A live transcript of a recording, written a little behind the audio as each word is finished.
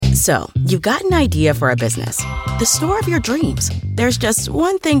So, you've got an idea for a business. The store of your dreams. There's just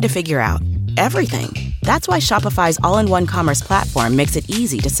one thing to figure out. Everything. That's why Shopify's all-in-one commerce platform makes it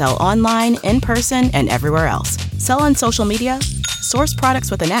easy to sell online, in person, and everywhere else. Sell on social media, source products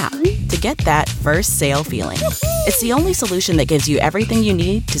with an app to get that first sale feeling. It's the only solution that gives you everything you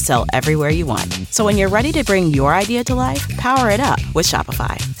need to sell everywhere you want. So when you're ready to bring your idea to life, power it up with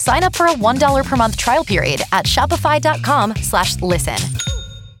Shopify. Sign up for a $1 per month trial period at shopify.com/listen.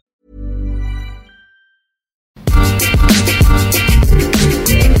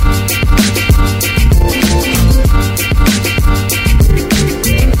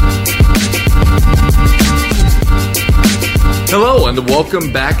 Hello and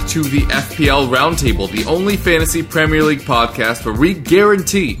welcome back to the FPL Roundtable, the only fantasy Premier League podcast where we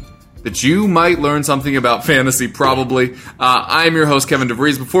guarantee that you might learn something about fantasy, probably. I'm your host, Kevin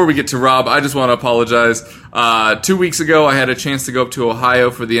DeVries. Before we get to Rob, I just want to apologize. 2 weeks ago, I had a chance to go up to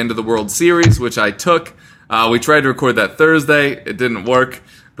Ohio for the end of the World Series, which I took. We tried to record that Thursday. It didn't work.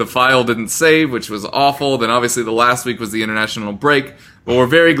 The file didn't save, which was awful. Then obviously the last week was the international break. But we're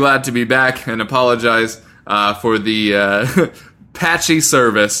very glad to be back and apologize for the patchy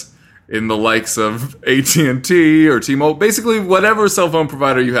service in the likes of AT&T or T-Mobile. Basically, whatever cell phone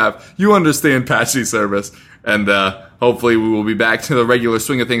provider you have, you understand patchy service. And hopefully we will be back to the regular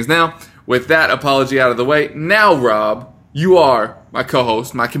swing of things now. With that apology out of the way, now, Rob, you are my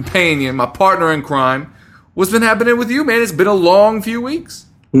co-host, my companion, my partner in crime. What's been happening with you, man? It's been a long few weeks.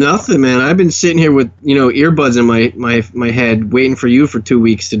 Nothing, man. I've been sitting here with, earbuds in my head, waiting for you for 2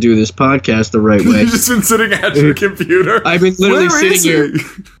 weeks to do this podcast the right way. You've just been sitting at your computer. I've been literally sitting here,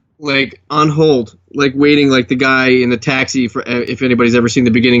 like, on hold, like, waiting, like the guy in the taxi, for if anybody's ever seen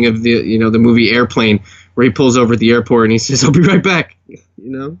the beginning of the, the movie Airplane, where he pulls over at the airport and he says, "I'll be right back,"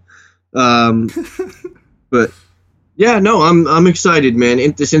 But, yeah, no, I'm excited,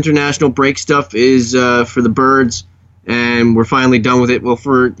 man. This international break stuff is for the birds. And we're finally done with it. Well,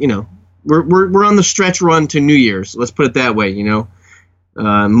 we're on the stretch run to New Year's. Let's put it that way.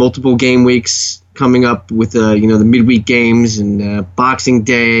 Multiple game weeks coming up with the midweek games and Boxing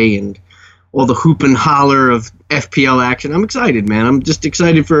Day and all the hoop and holler of FPL action. I'm excited, man. I'm just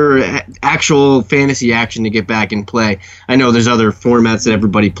excited for actual fantasy action to get back in play. I know there's other formats that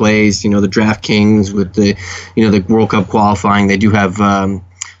everybody plays. The DraftKings with the the World Cup qualifying. They do have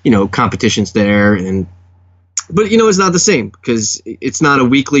competitions there But, it's not the same because it's not a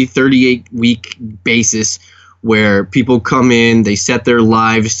weekly 38-week basis where people come in, they set their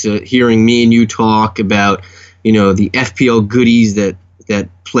lives to hearing me and you talk about, the FPL goodies that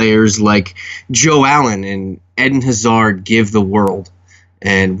players like Joe Allen and Eden Hazard give the world.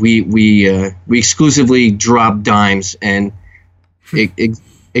 And we exclusively drop dimes and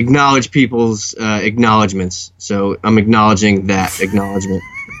acknowledge people's acknowledgments. So I'm acknowledging that acknowledgement.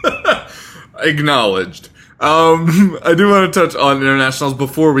 Acknowledged. I do want to touch on internationals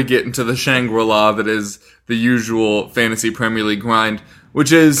before we get into the Shangri-La that is the usual fantasy Premier League grind,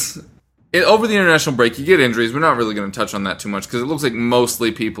 which is, over the international break, you get injuries. We're not really going to touch on that too much because it looks like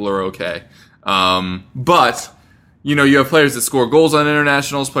mostly people are okay. But, you have players that score goals on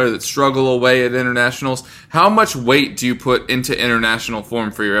internationals, players that struggle away at internationals. How much weight do you put into international form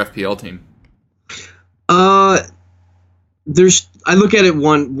for your FPL team? I look at it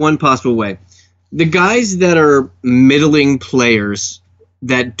one possible way. The guys that are middling players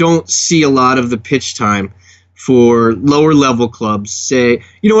that don't see a lot of the pitch time for lower level clubs say,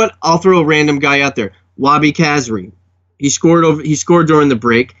 you know what, I'll throw a random guy out there. Wabi Kazri. He scored during the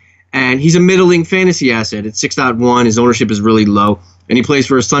break, and he's a middling fantasy asset at 6.1. His ownership is really low, and he plays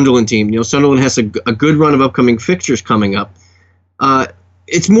for a Sunderland team. Sunderland has a good run of upcoming fixtures coming up.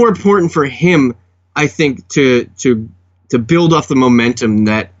 It's more important for him, I think, to build off the momentum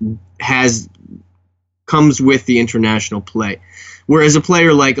that comes with the international play. Whereas a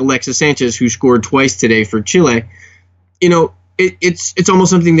player like Alexis Sanchez, who scored twice today for Chile, it's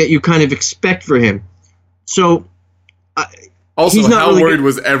almost something that you kind of expect for him. So, also, how really worried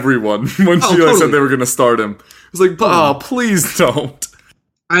was everyone when Chile said they were going to start him? It was like, please don't.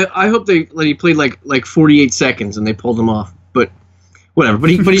 I hope he played like 48 seconds and they pulled him off. But whatever. But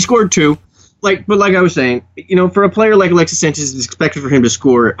he scored two. But like I was saying, for a player like Alexis Sanchez, it's expected for him to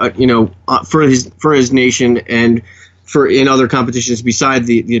score, for his nation and in other competitions beside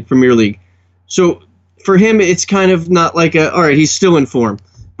the Premier League. So for him, it's kind of not like all right, he's still in form.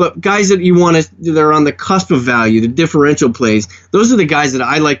 But guys that you want that are on the cusp of value, the differential plays, those are the guys that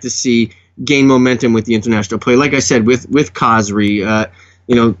I like to see gain momentum with the international play. Like I said, with Kazri,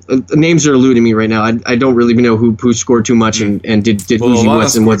 names are eluding me right now. I don't really know who scored too much and did Uzi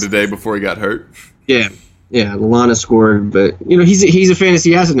West and what's today before he got hurt. Yeah, Yeah, Lallana scored, but he's a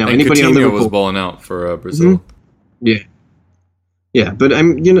fantasy asset now. And Anybody on Coutinho Liverpool was balling out for Brazil. Mm-hmm. Yeah, but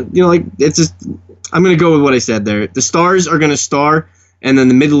I'm it's just I'm gonna go with what I said there. The stars are gonna star, and then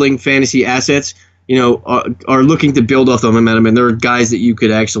the middling fantasy assets, are looking to build off the momentum, and there are guys that you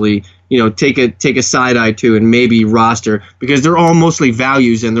could actually take a side eye to and maybe roster because they're all mostly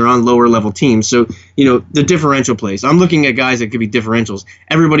values and they're on lower level teams. So the differential plays. I'm looking at guys that could be differentials.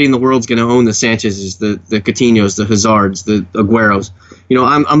 Everybody in the world's going to own the Sanchez's, the Coutinhos, the Hazards, the Agueros.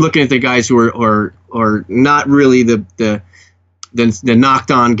 I'm looking at the guys who are not really the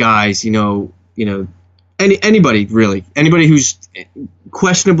knocked on guys. Anybody really, anybody who's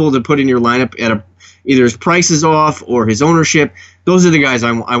questionable to put in your lineup at either his price is off or his ownership. Those are the guys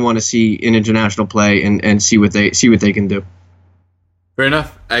I want to see in international play and see what they can do. Fair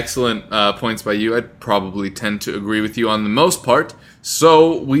enough. Excellent points by you. I'd probably tend to agree with you on the most part.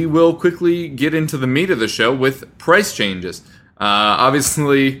 So we will quickly get into the meat of the show with price changes.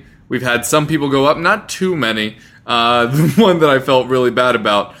 Obviously, we've had some people go up, not too many. The one that I felt really bad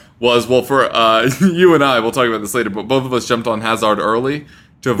about was, for you and I, we'll talk about this later, but both of us jumped on Hazard early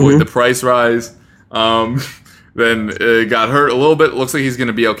to avoid the price rise. Then got hurt a little bit. Looks like he's going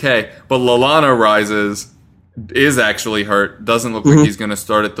to be okay. But Lallana is actually hurt. Doesn't look like he's going to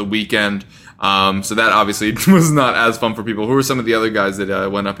start at the weekend. So that obviously was not as fun for people. Who are some of the other guys that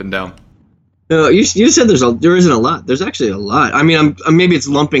went up and down? You said there isn't a lot. There's actually a lot. I mean, maybe it's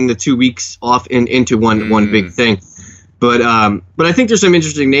lumping the 2 weeks off into one big thing. But I think there's some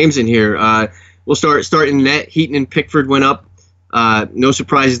interesting names in here. We'll start in net. Heaton and Pickford went up. No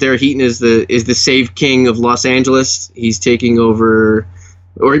surprises there. Heaton is the save king of Los Angeles. He's taking over,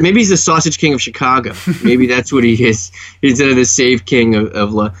 or maybe he's the sausage king of Chicago. Maybe that's what he is instead of the save king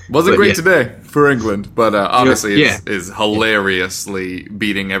of Wasn't great today for England, but obviously is hilariously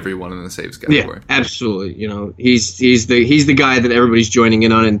beating everyone in the saves category. Yeah, absolutely. He's the guy that everybody's joining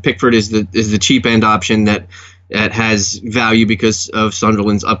in on, and Pickford is the cheap end option that has value because of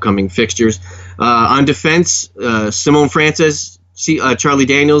Sunderland's upcoming fixtures. On defense, Simone Francis, Charlie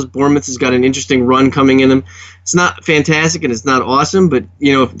Daniels, Bournemouth has got an interesting run coming in them. It's not fantastic and it's not awesome, but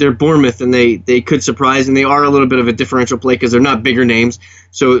if they're Bournemouth and they could surprise, and they are a little bit of a differential play because they're not bigger names,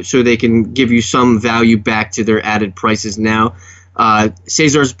 so they can give you some value back to their added prices now.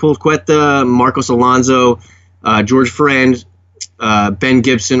 Cesar Azpilicueta, Marcos Alonso, George Friend, Ben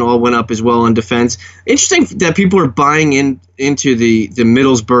Gibson all went up as well on defense. Interesting that people are buying into the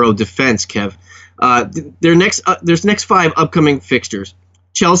Middlesbrough defense, Kev. There's next 5 upcoming fixtures: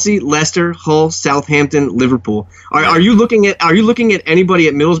 Chelsea, Leicester, Hull, Southampton, Liverpool. Are you looking at anybody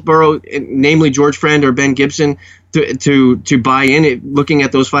at Middlesbrough, namely George Friend or Ben Gibson, to buy in looking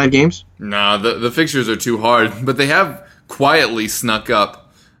at those 5 games? No, the fixtures are too hard, but they have quietly snuck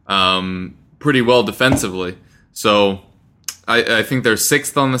up pretty well defensively. So I think they're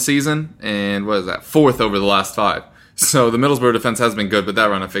 6th on the season, and what is that, 4th over the last 5. So the Middlesbrough defense has been good, but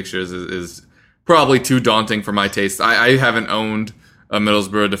that run of fixtures is probably too daunting for my taste. I haven't owned a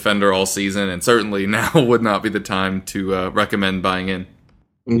Middlesbrough defender all season, and certainly now would not be the time to recommend buying in.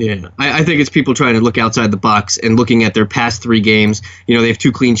 Yeah, I think it's people trying to look outside the box and looking at their past 3 games. They have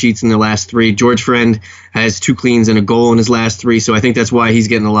 2 clean sheets in their last 3. George Friend has 2 cleans and a goal in his last 3, so I think that's why he's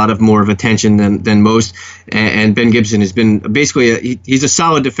getting a lot of more of attention than most. And Ben Gibson has been basically he's a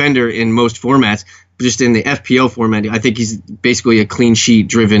solid defender in most formats. Just in the FPL format, I think he's basically a clean sheet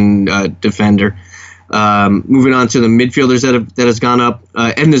driven defender. Moving on to the midfielders that has gone up.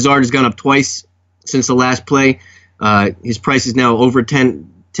 Eden Hazard has gone up twice since the last play. His price is now over $10.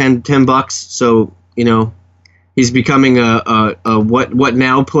 So he's becoming a what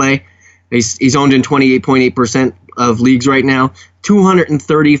now play. He's owned in 28.8% of leagues right now.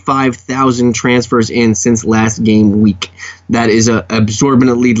 235,000 transfers in since last game week. That is an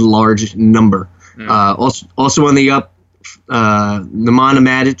absorbently large number. Also on the up, Nemanja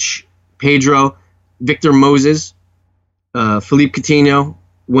Matic, Pedro, Victor Moses, Philippe Coutinho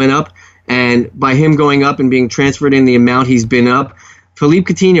went up, and by him going up and being transferred in the amount he's been up,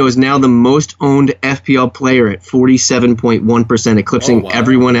 Philippe Coutinho is now the most owned FPL player at 47.1%, eclipsing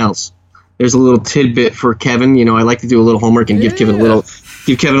everyone else. There's a little tidbit for Kevin. I like to do a little homework and give Kevin a little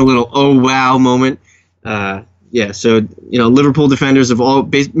oh wow moment. So Liverpool defenders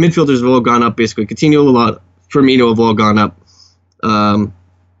midfielders have all gone up basically. Coutinho, Firmino have all gone up.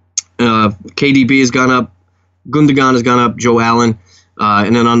 KDB has gone up. Gundogan has gone up. Joe Allen,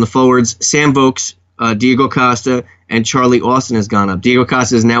 and then on the forwards, Sam Vokes, Diego Costa, and Charlie Austin has gone up. Diego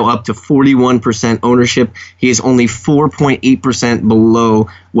Costa is now up to 41% ownership. He is only 4.8% below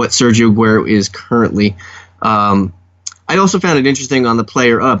what Sergio Aguero is currently. I also found it interesting on the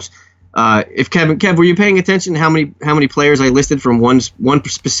player ups. If Kev, were you paying attention to how many players I listed from one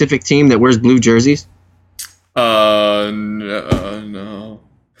specific team that wears blue jerseys? No.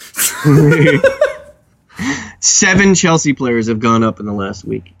 7 Chelsea players have gone up in the last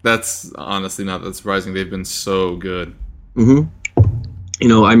week. That's honestly not that surprising. They've been so good.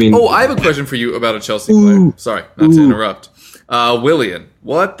 Mm-hmm. I mean... Oh, I have a question for you about a Chelsea player. Sorry, not to interrupt. Willian,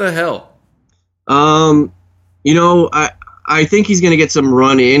 what the hell? I think he's going to get some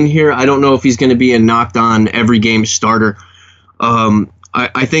run in here. I don't know if he's going to be a knocked-on every-game starter. I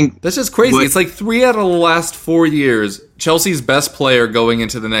think... That's just crazy. It's like 3 out of the last 4 years, Chelsea's best player going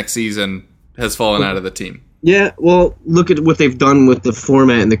into the next season has fallen out of the team. Yeah, well, look at what they've done with the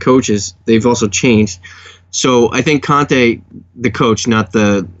format and the coaches. They've also changed. So I think Conte, the coach, not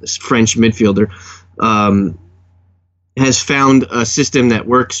the French midfielder, has found a system that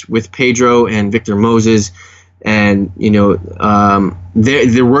works with Pedro and Victor Moses, and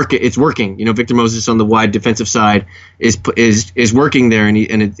it's working. Victor Moses on the wide defensive side is working there, and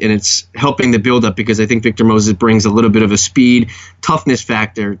it's helping the build up, because I think Victor Moses brings a little bit of a speed, toughness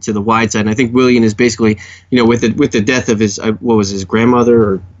factor to the wide side, and I think Willian is basically, with the death of his his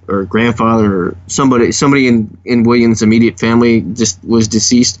grandmother or grandfather or somebody in Willian's immediate family just was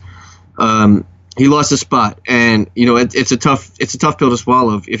deceased. He lost a spot, and it's a tough pill to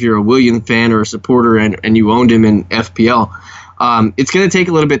swallow if you're a Willian fan or a supporter and you owned him in FPL. It's going to take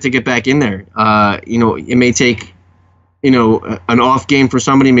a little bit to get back in there. It may take an off game for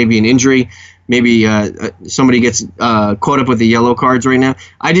somebody, maybe an injury, maybe somebody gets caught up with the yellow cards right now.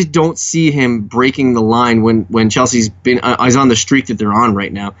 I just don't see him breaking the line when Chelsea's is on the streak that they're on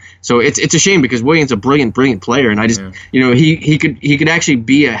right now. So it's a shame, because Willian's a brilliant player, and I just he could actually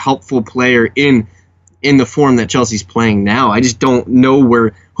be a helpful player in the form that Chelsea's playing now. I just don't know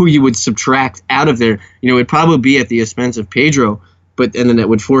who you would subtract out of there. It'd probably be at the expense of Pedro, and then that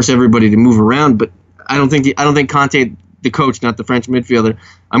would force everybody to move around. But I don't think Conte, the coach, not the French midfielder.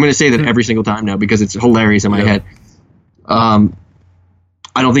 I'm going to say that every single time now because it's hilarious in my head. I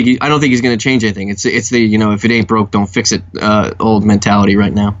don't think he's going to change anything. It's the if it ain't broke, don't fix it old mentality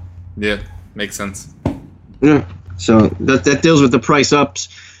right now. Yeah, makes sense. Yeah. So that deals with the price ups.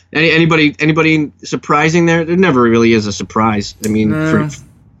 Anybody surprising there? There never really is a surprise. I mean,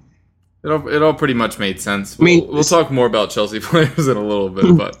 it all pretty much made sense. We'll talk more about Chelsea players in a little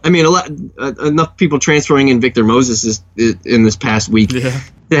bit, but I mean, enough people transferring in Victor Moses in this past week to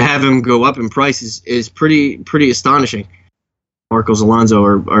have him go up in price is pretty astonishing. Marcos Alonso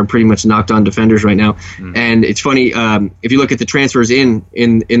are pretty much knocked on defenders right now, and it's funny if you look at the transfers in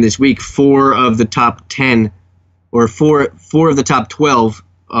this week, 4 of the top 10 or four of the top 12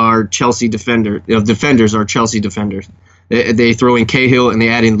 are Chelsea defenders. Defenders are Chelsea defenders. They throw in Cahill and they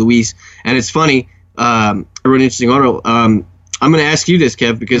add in Luis. And it's funny. I wrote an interesting article. I'm going to ask you this,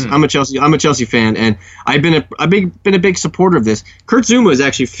 Kev, because I'm a Chelsea fan, and I've been a big supporter of this. Kurt Zouma is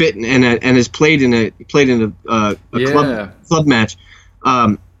actually fit and has played in a club match.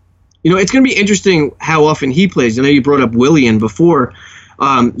 It's going to be interesting how often he plays. I know you brought up Willian before.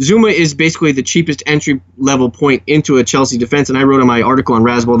 Zouma is basically the cheapest entry level point into a Chelsea defense, and I wrote in my article on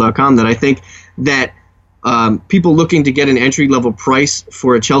Razzball.com that I think that people looking to get an entry level price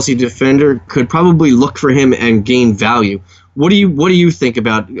for a Chelsea defender could probably look for him and gain value. What do you think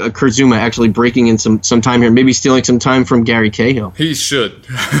about Kurt Zouma actually breaking in some time here, maybe stealing some time from Gary Cahill? He should.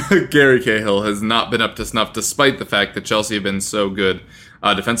 Gary Cahill has not been up to snuff, despite the fact that Chelsea have been so good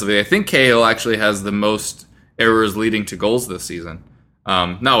defensively. I think Cahill actually has the most errors leading to goals this season.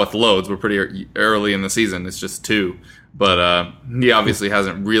 Not with loads. We're pretty early in the season. It's just 2. But he obviously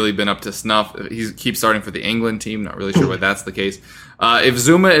hasn't really been up to snuff. He keeps starting for the England team. Not really sure why that's the case. If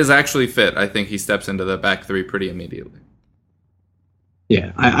Zouma is actually fit, I think he steps into the back 3 pretty immediately.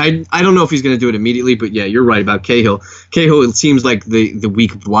 Yeah, I don't know if he's going to do it immediately, but yeah, you're right about Cahill. Cahill, it seems like the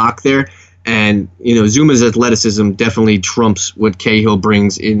weak block there. And, Zuma's athleticism definitely trumps what Cahill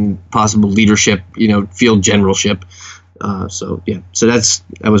brings in possible leadership, field generalship. So that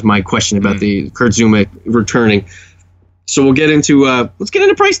was my question about the Kurt Zouma returning. So we'll get into let's get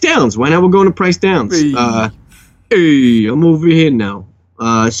into price downs. Why not? We'll go into price downs. Hey, I'm over here now.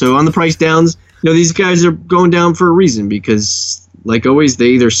 So on the price downs, these guys are going down for a reason, because, like always, they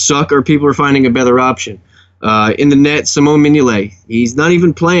either suck or people are finding a better option. In the net, Simone Mignolet, he's not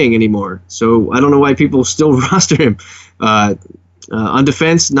even playing anymore, so I don't know why people still roster him. On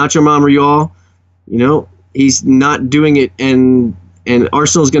defense, Nacho Monreal, he's not doing it, and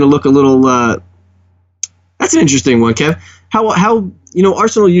Arsenal's going to look a little. That's an interesting one, Kev. How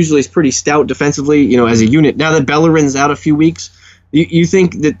Arsenal usually is pretty stout defensively, as a unit. Now that Bellerin's out a few weeks, you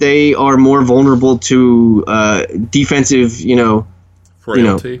think that they are more vulnerable to defensive,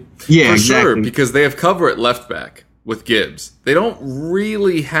 frailty. Yeah, for exactly. sure, because they have cover at left back with Gibbs. They don't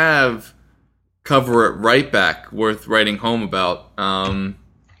really have cover at right back worth writing home about. I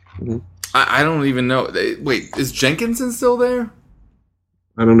don't even know. Wait, is Jenkinson still there?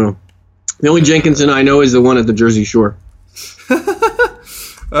 I don't know. The only Jenkinson I know is the one at the Jersey Shore.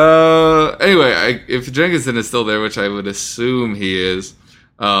 Anyway, if Jenkinson is still there, which I would assume he is,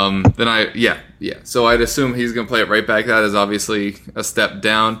 then So I'd assume he's going to play it right back. That is obviously a step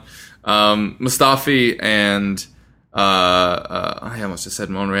down. Mustafi and I almost just said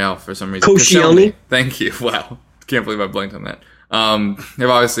Monreal for some reason. Koscielny. Thank you. Wow, can't believe I blanked on that. They've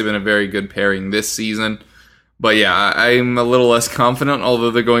obviously been a very good pairing this season. But yeah, I'm a little less confident,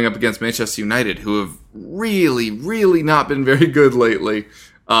 although they're going up against Manchester United, who have really, really not been very good lately.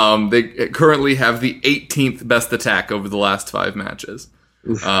 They currently have the 18th best attack over the last 5 matches.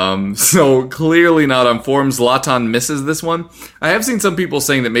 So clearly not on form. Zlatan misses this one. I have seen some people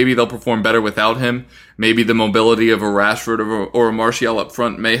saying that maybe they'll perform better without him. Maybe the mobility of a Rashford or a Martial up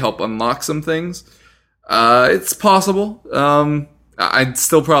front may help unlock some things. It's possible. I'd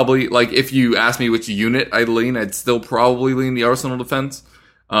still probably, if you ask me which unit I'd lean, I'd still probably lean the Arsenal defense.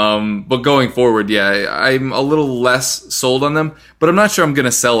 But going forward, I'm a little less sold on them. But I'm not sure I'm going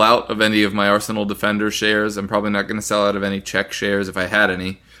to sell out of any of my Arsenal defender shares. I'm probably not going to sell out of any Czech shares if I had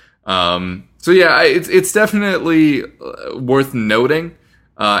any. It's definitely worth noting,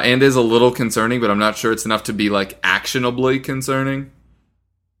 and is a little concerning, but I'm not sure it's enough to be actionably concerning.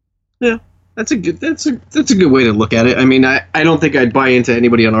 Yeah. That's a good way to look at it. I mean, I don't think I'd buy into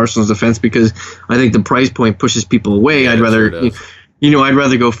anybody on Arsenal's defense because I think the price point pushes people away. Yeah, I'd rather I'd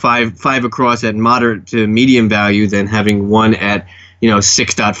rather go five across at moderate to medium value than having one at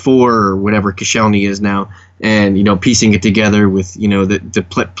 6.4 or whatever Koscielny is now, and piecing it together with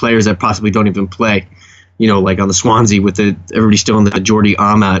the players that possibly don't even play. Like on the Swansea with everybody still in the Jordi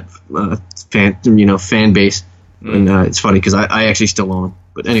Amat fan base, and it's funny because I actually still own him.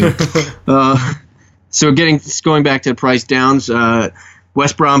 But anyway, so going back to the price downs,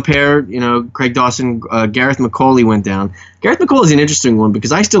 West Brom pair, Craig Dawson, Gareth McCauley went down. Gareth McCauley is an interesting one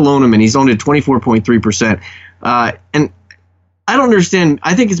because I still own him, and he's owned at 24.3%. And I don't understand.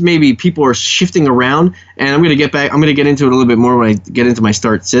 I think it's maybe people are shifting around, and I'm going to get into it a little bit more when I get into my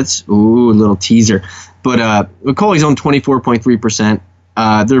start sits. Ooh, a little teaser. But McCauley's owned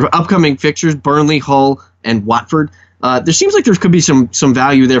 24.3%. Their upcoming fixtures: Burnley, Hull, and Watford. There seems like there could be some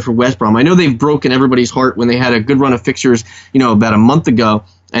value there for West Brom. I know they've broken everybody's heart when they had a good run of fixtures, about a month ago,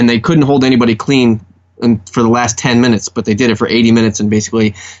 and they couldn't hold anybody clean for the last 10 minutes, but they did it for 80 minutes and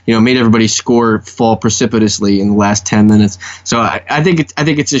basically, made everybody's score fall precipitously in the last 10 minutes. So I think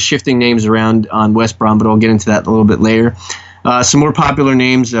it's just shifting names around on West Brom, but I'll get into that a little bit later. Some more popular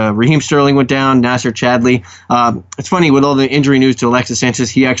names: Raheem Sterling went down, Nasser Chadli. It's funny with all the injury news to Alexis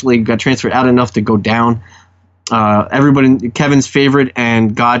Sanchez, he actually got transferred out enough to go down. Everybody, Kevin's favorite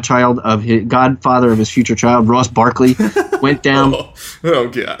and godfather of his future child, Ross Barkley, went down. Oh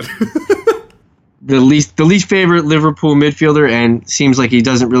God. The least favorite Liverpool midfielder, and seems like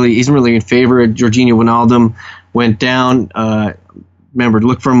isn't really in favor of Jorginho Wijnaldum, went down. Remember,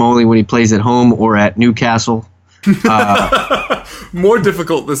 look for him only when he plays at home or at Newcastle. More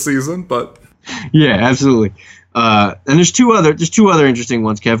difficult this season, but yeah, absolutely. And there's two other interesting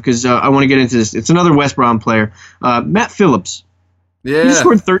ones, Kev, because I want to get into this. It's another West Brom player, Matt Phillips. Yeah, he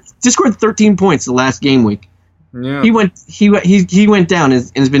scored 13 points the last game week. Yeah, he went down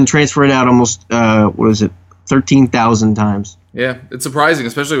and has been transferred out almost 13,000 times. Yeah, it's surprising,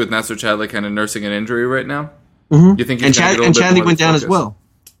 especially with Nasser Chadli kind of nursing an injury right now. Mm-hmm. You think Chadli went down as well.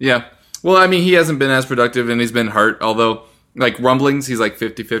 Yeah, well, I mean, he hasn't been as productive and he's been hurt, although. Rumblings, he's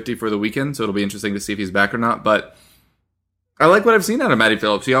 50-50 for the weekend, so it'll be interesting to see if he's back or not. But I like what I've seen out of Matty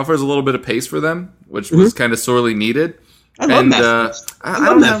Phillips. He offers a little bit of pace for them, which was kind of sorely needed. I love Matt Phillips. I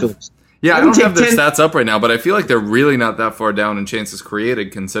love Matt Phillips. Yeah, I don't have their stats up right now, but I feel like they're really not that far down in chances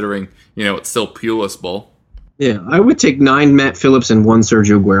created, considering, it's still Pulis Bowl. Yeah, I would take 9 Matt Phillips and 1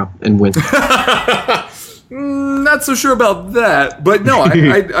 Sergio Aguero and win. Not so sure about that, but no,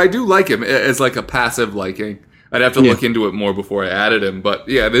 I do like him as a passive liking. I'd have to look into it more before I added him, but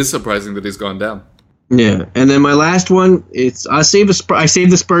yeah, it is surprising that he's gone down. Yeah, and then my last one, I saved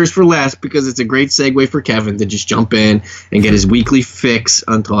the Spurs for last because it's a great segue for Kevin to just jump in and get his weekly fix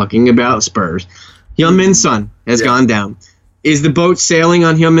on talking about Spurs. Heung-min Son has gone down. Is the boat sailing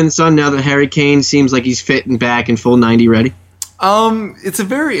on Heung-min Son now that Harry Kane seems like he's fit and back and full 90 ready? It's a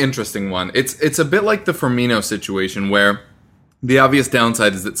very interesting one. It's a bit like the Firmino situation where the obvious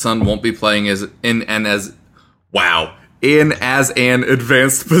downside is that Son won't be playing in as an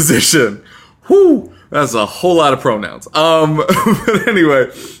advanced position. Whew! That's a whole lot of pronouns. But anyway,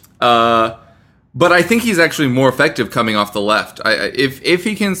 but I think he's actually more effective coming off the left. If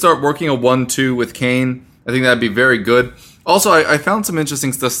he can start working a 1-2 with Kane, I think that'd be very good. Also, I found some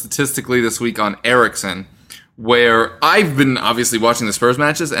interesting stuff statistically this week on Eriksen, where I've been obviously watching the Spurs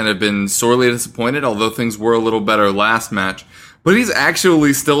matches and have been sorely disappointed, although things were a little better last match. But he's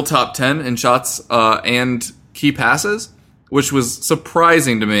actually still top 10 in shots and key passes, which was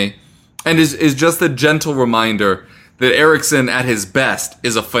surprising to me, and is just a gentle reminder that Eriksen at his best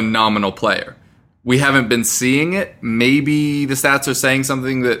is a phenomenal player. We haven't been seeing it. Maybe the stats are saying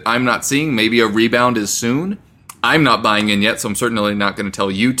something that I'm not seeing. Maybe a rebound is soon. I'm not buying in yet, so I'm certainly not going to tell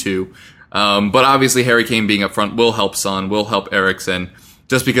you to. But obviously Harry Kane being up front will help Son, will help Eriksen,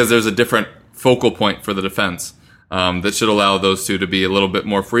 just because there's a different focal point for the defense that should allow those two to be a little bit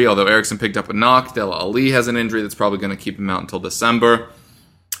more free. Although Eriksen picked up a knock, Dele Alli has an injury that's probably going to keep him out until December.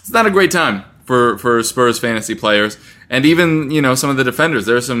 It's not a great time for Spurs fantasy players. And even, some of the defenders,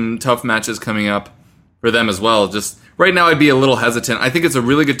 there are some tough matches coming up for them as well. Just right now I'd be a little hesitant. I think it's a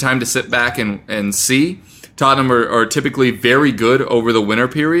really good time to sit back and see. Tottenham are typically very good over the winter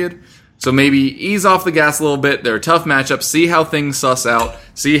period. So maybe ease off the gas a little bit. They're tough matchups. See how things suss out.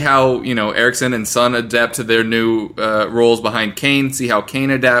 See how, Eriksen and Son adapt to their new roles behind Kane. See how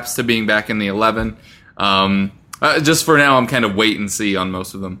Kane adapts to being back in the 11. Just for now, I'm kind of wait and see on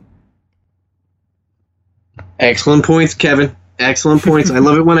most of them. Excellent points, Kevin. Excellent points. I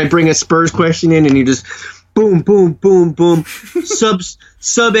love it when I bring a Spurs question in and you just boom, boom, boom, boom.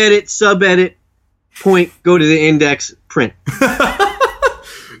 Sub-edit. Point, go to the index, print.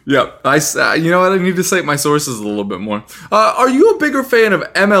 Yep. You know what? I need to cite my sources a little bit more. Are you a bigger fan of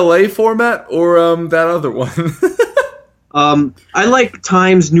MLA format or that other one? I like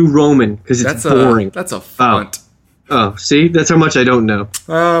Times New Roman because it's boring. That's a font. Oh, see? That's how much I don't know.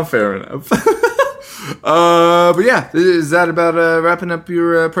 Oh, fair enough. But yeah, is that about wrapping up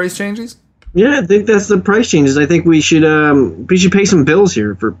your price changes? Yeah, I think that's the price changes. I think we should pay some bills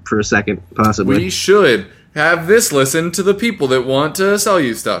here for a second, possibly. We should have this listen to the people that want to sell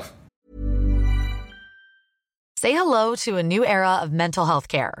you stuff. Say hello to a new era of mental health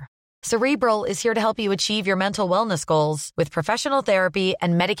care. Cerebral is here to help you achieve your mental wellness goals with professional therapy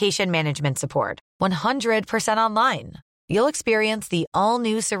and medication management support. 100% online. You'll experience the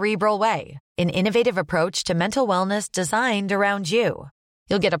all-new Cerebral Way, an innovative approach to mental wellness designed around you.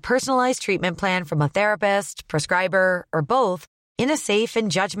 You'll get a personalized treatment plan from a therapist, prescriber, or both in a safe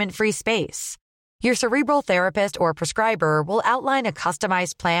and judgment-free space. Your Cerebral therapist or prescriber will outline a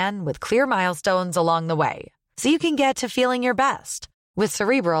customized plan with clear milestones along the way, so you can get to feeling your best. With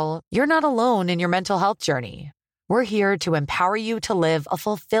Cerebral, you're not alone in your mental health journey. We're here to empower you to live a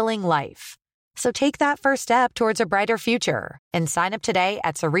fulfilling life. So take that first step towards a brighter future and sign up today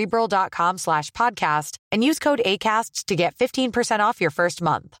at Cerebral.com/podcast and use code ACAST to get 15% off your first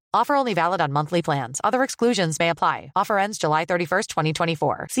month. Offer only valid on monthly plans. Other exclusions may apply. Offer ends July 31st,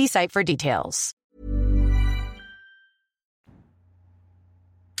 2024. See site for details.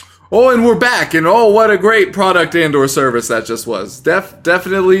 Oh, and we're back, and oh, what a great product and or service that just was.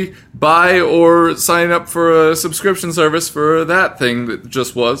 Definitely buy or sign up for a subscription service for that thing that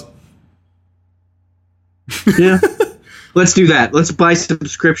just was. Yeah, let's do that. Let's buy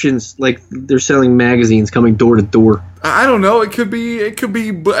subscriptions like they're selling magazines coming door to door. I don't know. It could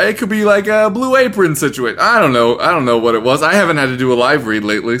be like a Blue Apron situation. I don't know what it was. I haven't had to do a live read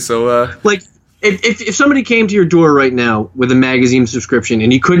lately, so like if somebody came to your door right now with a magazine subscription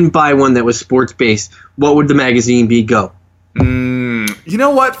and you couldn't buy one that was sports based, what would the magazine be? Go. You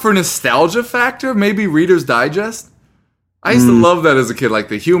know what? For nostalgia factor, maybe Reader's Digest. I used to love that as a kid. Like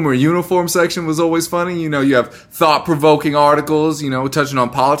the humor uniform section was always funny. You have thought-provoking articles, touching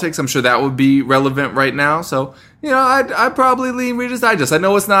on politics. I'm sure that would be relevant right now. So, I'd probably lean Reader's Digest. I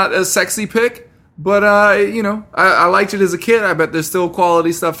know it's not a sexy pick, but, I liked it as a kid. I bet there's still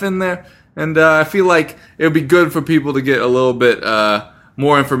quality stuff in there. And I feel like it would be good for people to get a little bit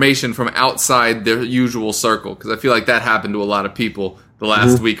more information from outside their usual circle. Because I feel like that happened to a lot of people the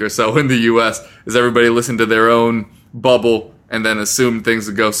last week or so in the U.S. Is everybody listened to their own bubble and then assumed things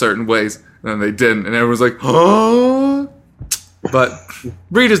would go certain ways, and then they didn't, and everyone's like, huh? But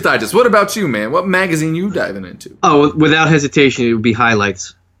Reader's Digest, what about you, man? What magazine you diving into? Oh, without hesitation, it would be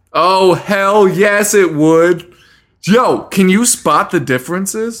Highlights. Oh, hell yes, it would. Yo, can you spot the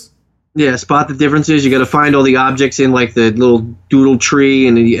differences? Yeah, spot the differences. You got to find all the objects in like the little doodle tree,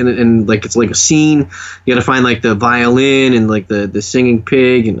 and like it's like a scene. You got to find like the violin and like the singing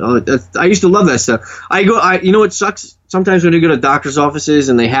pig, and I used to love that stuff. You know what sucks? Sometimes when you go to doctor's offices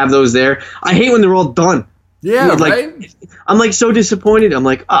and they have those there, I hate when they're all done. Yeah, like, right? I'm like so disappointed. I'm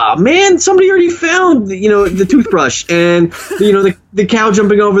like, man, somebody already found, the toothbrush and, the cow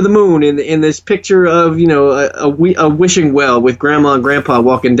jumping over the moon in this picture of, a wishing well with grandma and grandpa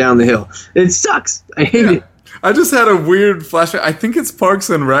walking down the hill. It sucks. I hate it. I just had a weird flashback. I think it's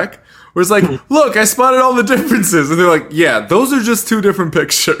Parks and Rec, where it's like, look, I spotted all the differences. And they're like, yeah, those are just two different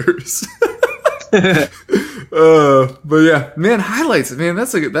pictures. But yeah, man, highlights. Man,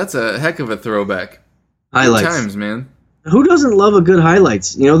 that's a heck of a throwback. Highlights. Good times, man. Who doesn't love a good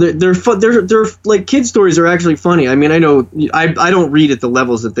highlights? They're fun. They're like kid stories are actually funny. I mean, I know I don't read at the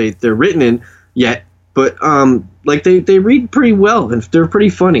levels that they're written in yet, but like they read pretty well and they're pretty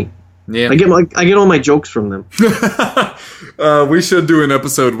funny. Yeah, I get all my jokes from them. We should do an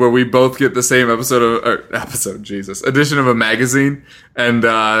episode where we both get the same edition of a magazine and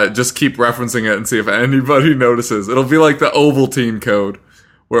just keep referencing it and see if anybody notices. It'll be like the Ovaltine code,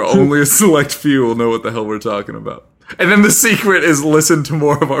 where only a select few will know what the hell we're talking about. And then the secret is listen to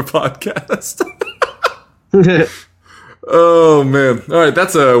more of our podcast. Oh, man. All right,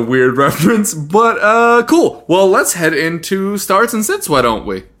 that's a weird reference, but cool. Well, let's head into starts and sits, why don't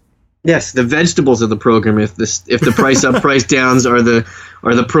we? Yes, the vegetables of the program. If the price up, price downs are the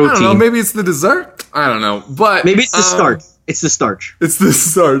protein. I don't know. Maybe it's the dessert. I don't know, but maybe it's the starch. It's the starch. It's the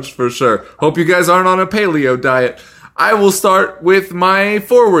starch for sure. Hope you guys aren't on a paleo diet. I will start with my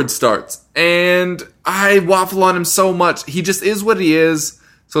forward starts, and I waffle on him so much. He just is what he is.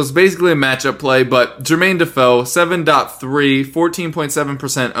 So it's basically a matchup play, but Jermaine Defoe, 7.3,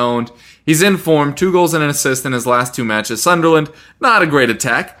 14.7% owned. He's in form, 2 goals and an assist in his last 2 matches. Sunderland, not a great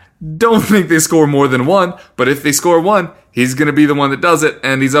attack. Don't think they score more than 1, but if they score 1, he's going to be the one that does it,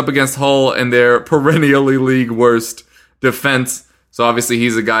 and he's up against Hull and their perennially league worst defense. So obviously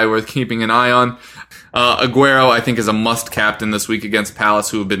he's a guy worth keeping an eye on. Aguero, I think, is a must-captain this week against Palace,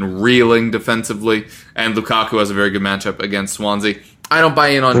 who have been reeling defensively, and Lukaku has a very good matchup against Swansea. I don't buy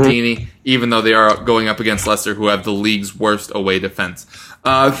in on Deeney, even though they are going up against Leicester, who have the league's worst away defense.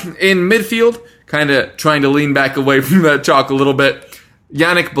 In midfield, kind of trying to lean back away from that chalk a little bit,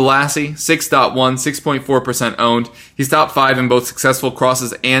 Yannick Bolasie, 6.1, 6.4% owned. He's top 5 in both successful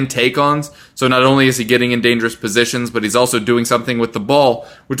crosses and take-ons. So not only is he getting in dangerous positions, but he's also doing something with the ball,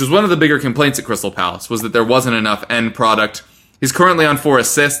 which was one of the bigger complaints at Crystal Palace, was that there wasn't enough end product. He's currently on 4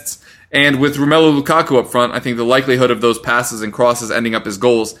 assists, and with Romelu Lukaku up front, I think the likelihood of those passes and crosses ending up as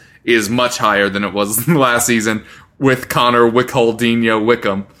goals is much higher than it was last season with Connor Wickhaldinho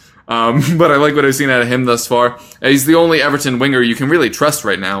Wickham. But I like what I've seen out of him thus far. He's the only Everton winger you can really trust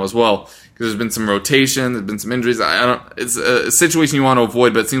right now as well, because there's been some rotation, there's been some injuries. It's a situation you want to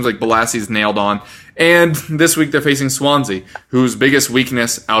avoid, but it seems like Bolasie's nailed on. And this week they're facing Swansea, whose biggest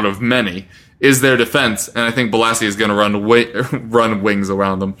weakness out of many is their defense, and I think Bolasie is going to run rings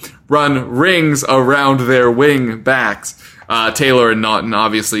around their wing backs. Taylor and Naughton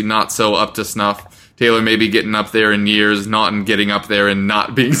obviously not so up to snuff. Taylor maybe getting up there in years, Naughton getting up there and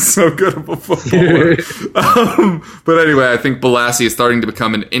not being so good of a footballer. But anyway, I think Bolasie is starting to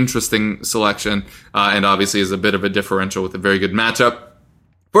become an interesting selection, and obviously is a bit of a differential with a very good matchup.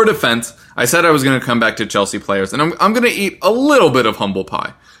 For defense, I said I was going to come back to Chelsea players, and I'm going to eat a little bit of humble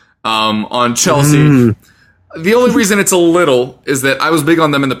pie on Chelsea. The only reason it's a little is that I was big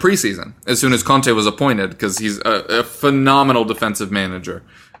on them in the preseason as soon as Conte was appointed, because he's a phenomenal defensive manager.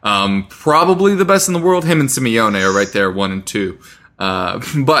 Probably the best in the world. Him and Simeone are right there, 1 and 2.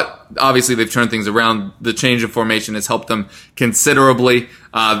 But obviously they've turned things around. The change of formation has helped them considerably.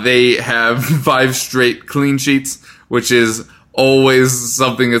 They have 5 straight clean sheets, which is always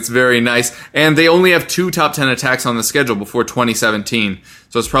something that's very nice. And they only have 2 top 10 attacks on the schedule before 2017.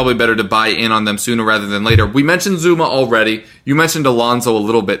 So it's probably better to buy in on them sooner rather than later. We mentioned Zuma already. You mentioned Alonso a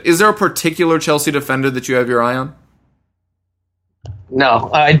little bit. Is there a particular Chelsea defender that you have your eye on? No,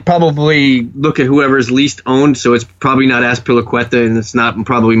 I'd probably look at whoever's least owned, so it's probably not Azpilicueta, and it's not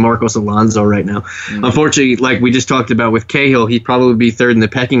probably Marcos Alonso right now. Unfortunately, like we just talked about with Cahill, he'd probably be 3rd in the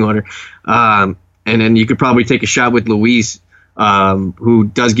pecking order. And then you could probably take a shot with Luis, who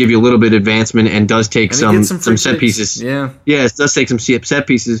does give you a little bit of advancement and does take some set pieces. Yeah, it does take some set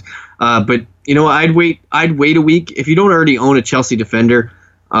pieces. But I'd wait a week if you don't already own a Chelsea defender.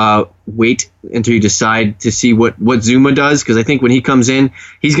 Wait until you decide to see what Zuma does, because I think when he comes in,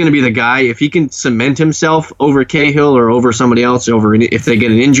 he's going to be the guy. If he can cement himself over Cahill or over somebody else, if they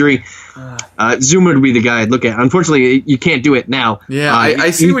get an injury, Zuma would be the guy I'd look at. Unfortunately, you can't do it now. Yeah,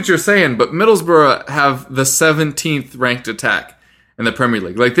 I see what you're saying, but Middlesbrough have the 17th ranked attack in the Premier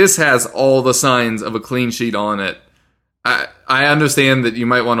League. Like, this has all the signs of a clean sheet on it. I understand that you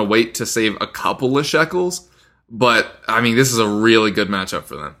might want to wait to save a couple of shekels, but, I mean, this is a really good matchup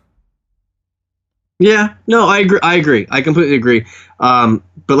for them. Yeah, no, I agree. I completely agree.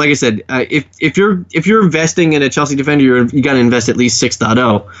 But like I said, if you're investing in a Chelsea defender, you got to invest at least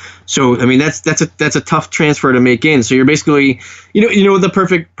 6.0. So I mean that's a tough transfer to make in. So you're basically you know what the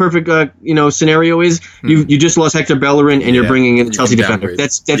perfect scenario is. You just lost Hector Bellerin and you're bringing in a Chelsea defender.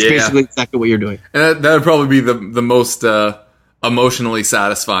 That's basically exactly what you're doing. And that would probably be the most emotionally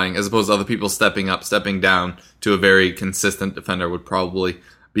satisfying, as opposed to other people stepping up, stepping down to a very consistent defender would probably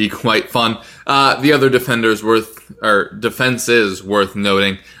be quite fun. The other defenses worth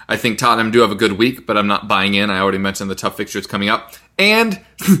noting. I think Tottenham do have a good week, but I'm not buying in. I already mentioned the tough fixtures coming up. And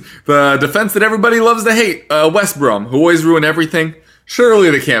the defense that everybody loves to hate, West Brom, who always ruin everything. Surely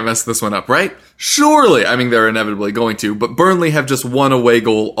they can't mess this one up, right? Surely. I mean, they're inevitably going to, but Burnley have just one away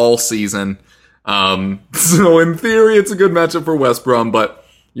goal all season. So in theory, it's a good matchup for West Brom, but,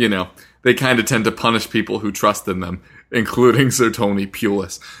 they kind of tend to punish people who trust in them, including Sir Tony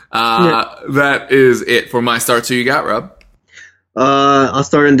Pulis. That is it for my start. So you got, Rob? I'll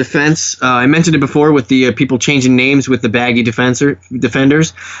start in defense. I mentioned it before with the people changing names with the baggy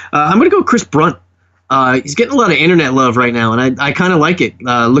defenders. I'm going to go Chris Brunt. He's getting a lot of internet love right now, and I kind of like it.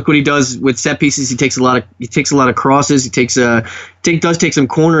 Look what he does with set pieces. He takes a lot of crosses. He does take some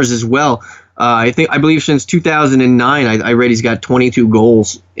corners as well. I believe since 2009, I read he's got 22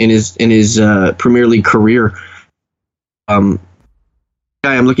 goals in his Premier League career. I'm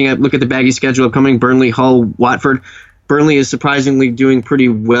look at the baggy schedule upcoming: Burnley, Hull, Watford. Burnley is surprisingly doing pretty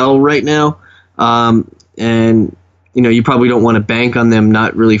well right now, and you probably don't want to bank on them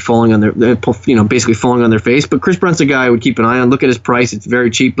not really falling on basically falling on their face. But Chris Brunt's a guy I would keep an eye on. Look at his price; it's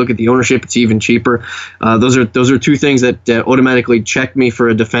very cheap. Look at the ownership; it's even cheaper. Those are two things that automatically check me for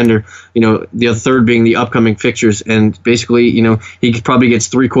a defender. The third being the upcoming fixtures, and basically, he probably gets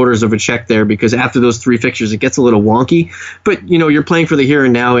 3/4 of a check there because after those 3 fixtures, it gets a little wonky. But you're playing for the here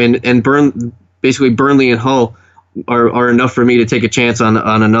and now, and Burnley and Hull are enough for me to take a chance on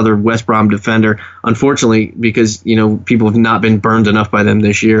another West Brom defender, unfortunately, because people have not been burned enough by them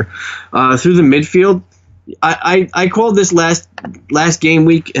this year. Through the midfield, I called this last game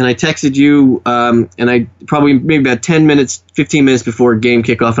week, and I texted you, and I probably maybe about 15 minutes before game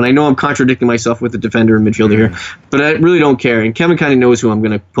kickoff, and I know I'm contradicting myself with the defender and midfielder here, but I really don't care, and Kevin kind of knows who I'm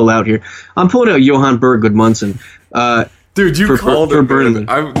going to pull out here. I'm pulling out Johan Berg Gudmundsson. Dude, you called it, Burnley.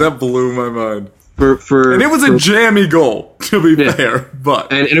 That blew my mind. And it was a jammy goal, to be fair,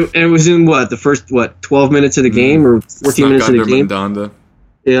 but and it was in the first 12 minutes of the game or 14 minutes of the game. Mandanda.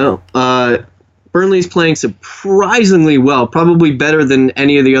 Yeah, Burnley's playing surprisingly well, probably better than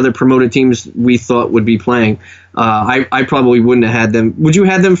any of the other promoted teams we thought would be playing. I probably wouldn't have had them. Would you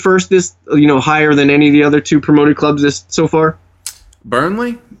have them first? This higher than any of the other 2 promoted clubs this so far?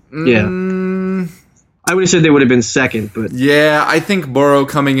 Burnley? Yeah. I would have said they would have been second, but yeah, I think Borough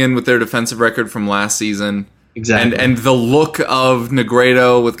coming in with their defensive record from last season, exactly, and the look of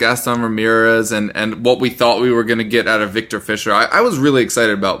Negredo with Gaston Ramirez, and what we thought we were going to get out of Victor Fisher, I was really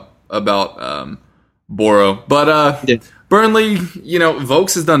excited about Borough, but Burnley,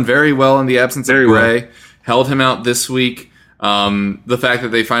 Vokes has done very well in the absence of Gray, held him out this week. The fact that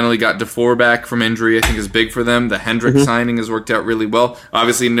they finally got Defoe back from injury, I think, is big for them. The Hendrick signing has worked out really well.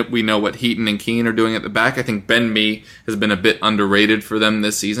 Obviously, we know what Heaton and Keane are doing at the back. I think Ben Mee has been a bit underrated for them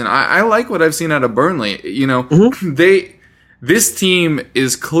this season. I like what I've seen out of Burnley. This team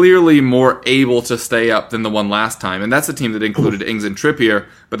is clearly more able to stay up than the one last time, and that's a team that included Ings and Trippier,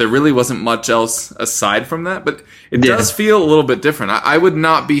 but there really wasn't much else aside from that. But it does feel a little bit different. I would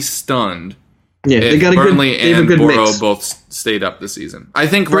not be stunned. Yeah, they got Burnley and Borough mix. both stayed up this season. I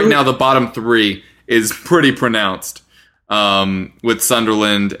think right now the bottom 3 is pretty pronounced with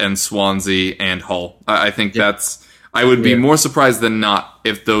Sunderland and Swansea and Hull. I think I would be more surprised than not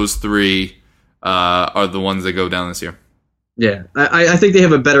if those 3 are the ones that go down this year. Yeah, I think they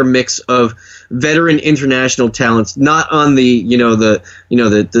have a better mix of veteran international talents, not on the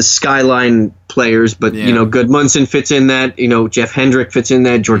the skyline players, but Gudmundsson fits in that, Jeff Hendrick fits in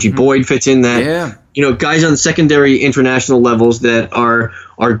that, Georgie Boyd fits in that, guys on secondary international levels that are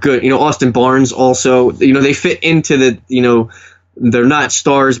good. Austin Barnes also, they fit into the they're not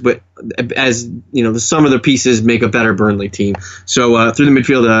stars, but as the sum of their pieces make a better Burnley team. So through the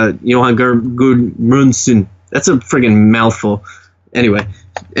midfield, Johan Gudmundsson. That's a friggin' mouthful. Anyway,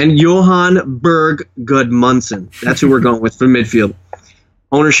 and Johan Berg Gudmundsson. That's who we're going with for midfield.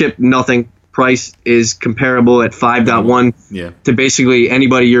 Ownership, nothing. Price is comparable at 5.1 to basically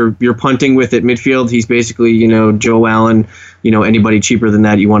anybody you're punting with at midfield. He's basically Joe Allen. Anybody cheaper than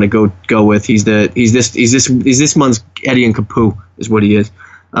that you want to go with. He's this month's Eddie and Capoue is what he is.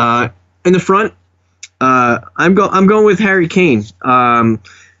 In the front, I'm going with Harry Kane.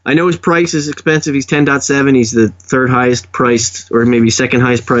 I know his price is expensive. He's 10.7. He's the third highest priced, or maybe second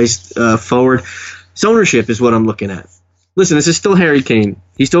highest priced forward. His ownership is what I'm looking at. Listen, this is still Harry Kane.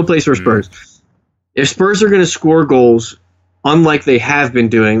 He still plays for Spurs. If Spurs are going to score goals, unlike they have been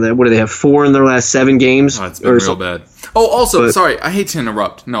doing, what do they have, 4 in their last 7 games? Oh, it's been real bad. Oh, also, sorry, I hate to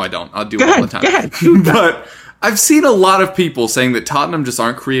interrupt. No, I don't. I'll do it all the time. Go ahead. But I've seen a lot of people saying that Tottenham just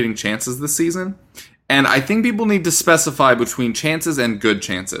aren't creating chances this season. And I think people need to specify between chances and good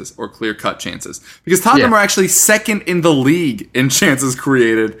chances, or clear-cut chances. Because Tottenham are actually second in the league in chances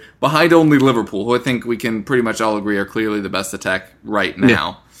created, behind only Liverpool, who I think we can pretty much all agree are clearly the best attack right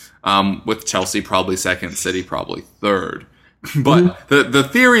now. With Chelsea probably second, City probably third. But the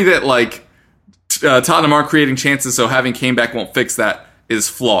theory that, like, Tottenham aren't creating chances, so having Kane back won't fix that, is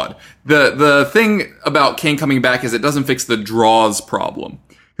flawed. The thing about Kane coming back is it doesn't fix the draws problem.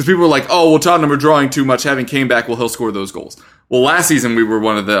 Because people were like, oh, well, Tottenham are drawing too much. Having Kane back, well, he'll score those goals. Well, last season we were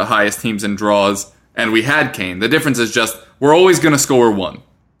one of the highest teams in draws, and we had Kane. The difference is just we're always going to score 1,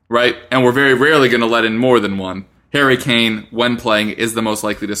 right? And we're very rarely going to let in more than 1. Harry Kane, when playing, is the most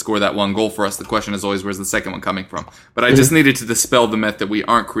likely to score that 1 goal for us. The question is always, where's the second one coming from? But I just needed to dispel the myth that we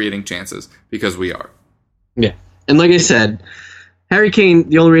aren't creating chances, because we are. Yeah. And like I said, Harry Kane,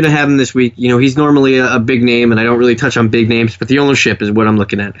 the only reason I have him this week, he's normally a big name, and I don't really touch on big names, but the ownership is what I'm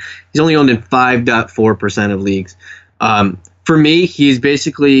looking at. He's only owned in 5.4% of leagues. For me, he's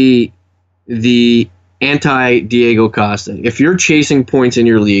basically the anti-Diego Costa. If you're chasing points in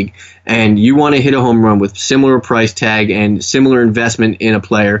your league and you want to hit a home run with similar price tag and similar investment in a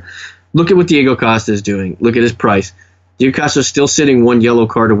player, look at what Diego Costa is doing. Look at his price. Diego Costa is still sitting 1 yellow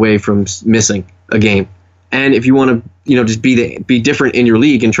card away from missing a game. And if you want to, just be different in your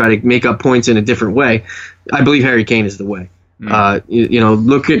league and try to make up points in a different way, I believe Harry Kane is the way.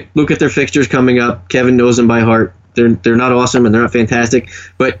 Look at their fixtures coming up. Kevin knows them by heart. They're not awesome and they're not fantastic,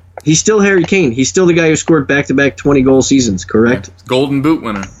 but he's still Harry Kane. He's still the guy who scored back-to-back 20-goal seasons. Correct? Yeah, Golden Boot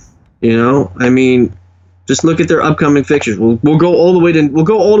winner. Just look at their upcoming fixtures. We'll go all the way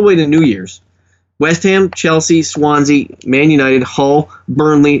to New Year's. West Ham, Chelsea, Swansea, Man United, Hull,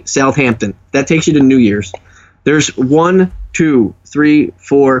 Burnley, Southampton. That takes you to New Year's. There's 1, 2, 3,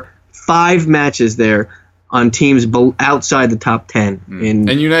 4, 5 matches there on teams outside the top 10. And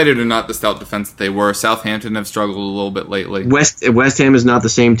United are not the stout defense that they were. Southampton have struggled a little bit lately. West Ham is not the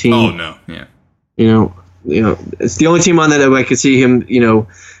same team. Oh no, yeah. It's the only team on that I could see him,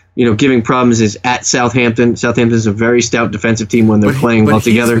 giving problems is at Southampton. Southampton is a very stout defensive team when they're playing well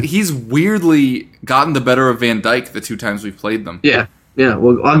together. He's weirdly gotten the better of Van Dijk the 2 times we've played them. Yeah.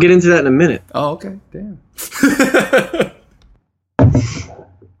 Well, I'll get into that in a minute. Oh, okay. Damn.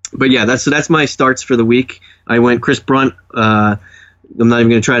 But yeah, that's my starts for the week. I went Chris Brunt. I'm not even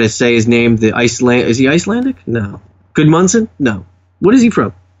going to try to say his name. Is he Icelandic? No. Gudmundsson? No. What is he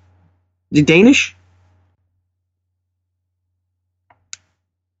from? Is he Danish?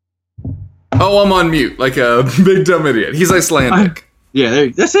 Oh, I'm on mute like a big dumb idiot. He's Icelandic.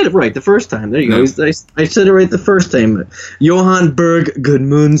 I said it right the first time. There you go. I said it right the first time. Johan Berg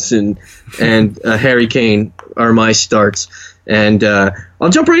Gudmundsson and Harry Kane are my starts. And I'll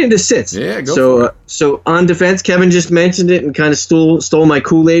jump right into sits. Yeah, go for it. So on defense, Kevin just mentioned it and kind of stole my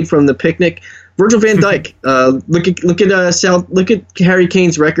Kool-Aid from the picnic. Virgil van Dijk. Look at Harry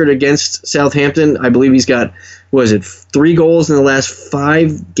Kane's record against Southampton. I believe he's got 3 goals in the last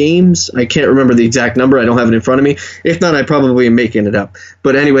 5 games. I can't remember the exact number. I don't have it in front of me. If not, I probably am making it up.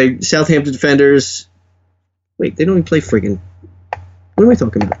 But anyway, Southampton defenders. Wait, they don't even play friggin'. What am I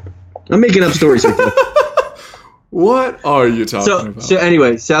talking about? I'm making up stories here. What are you talking about? So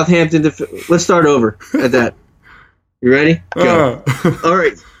anyway, Southampton. Let's start over at that. You ready? Go. All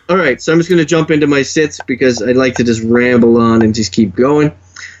right. So I'm just going to jump into my sits because I'd like to just ramble on and just keep going.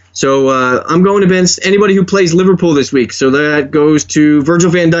 So I'm going against anybody who plays Liverpool this week. So that goes to Virgil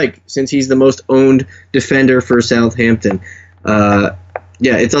van Dijk since he's the most owned defender for Southampton.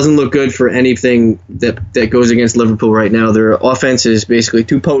 It doesn't look good for anything that goes against Liverpool right now. Their offense is basically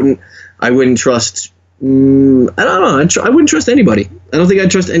too potent. I wouldn't trust. I don't know. I wouldn't trust anybody. I don't think I'd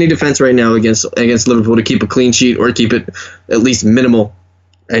trust any defense right now against Liverpool to keep a clean sheet or keep it at least minimal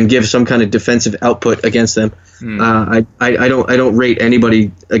and give some kind of defensive output against them. I don't rate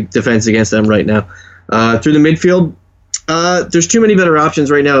anybody defense against them right now. Through the midfield, there's too many better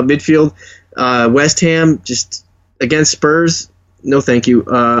options right now at midfield. West Ham just against Spurs. No, thank you.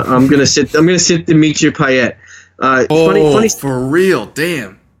 I'm gonna sit Dimitri Payet. Funny for real,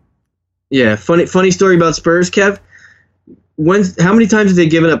 damn. Yeah, funny story about Spurs, Kev. How many times have they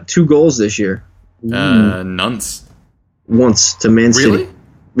given up 2 goals this year? None. Once to Man City. Really?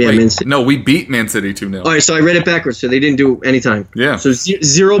 Yeah, Wait, Man City. No, we beat Man City 2-0. All right, so I read it backwards, so they didn't do any time. Yeah. So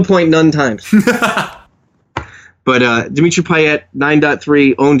 0 point none times. But Dimitri Payet,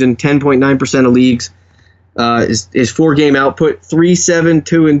 9.3, owned in 10.9% of leagues. His 4-game output, 3-7,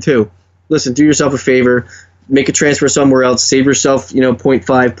 2-2. Listen, do yourself a favor. Make a transfer somewhere else. Save yourself, 0.5,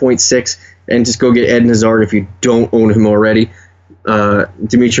 0.6, and just go get Eden Hazard if you don't own him already.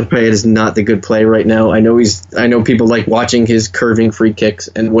 Dimitri Payet is not the good play right now. I know people like watching his curving free kicks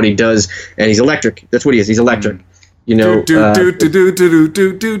and what he does, and he's electric. That's what he is. He's electric. He's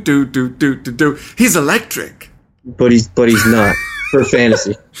electric. But he's not for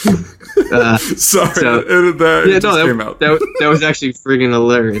fantasy. Sorry, came out. That was actually friggin'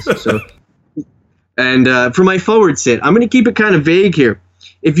 hilarious. So, and for my forward sit, I'm going to keep it kind of vague here.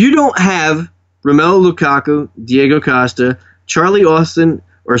 If you don't have Romelu Lukaku, Diego Costa, Charlie Austin,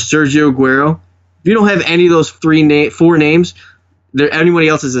 or Sergio Aguero, if you don't have any of those 4 names, anybody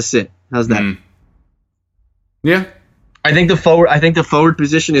else is a sit. How's that? Yeah. I think the forward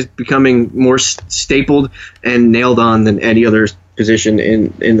position is becoming more stapled and nailed on than any other position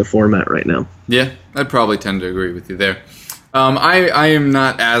in the format right now. Yeah, I'd probably tend to agree with you there. I am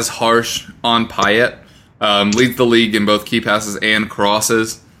not as harsh on Payet. Leads the league in both key passes and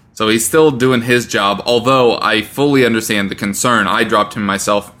crosses, so he's still doing his job. Although I fully understand the concern. I dropped him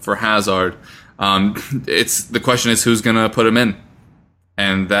myself for Hazard. The question is who's going to put him in,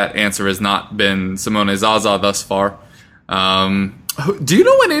 and that answer has not been Simone Zaza thus far. Do you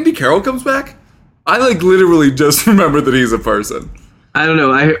know when Andy Carroll comes back? I literally just remember that he's a person. I don't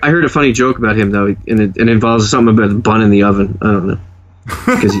know. I heard a funny joke about him though, and it involves something about a bun in the oven. I don't know.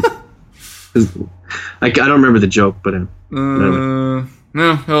 I don't remember the joke, but no,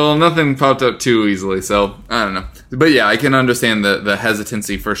 well, nothing popped up too easily, so I don't know. But yeah, I can understand the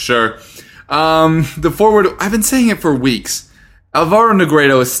hesitancy for sure. The forward, I've been saying it for weeks. Alvaro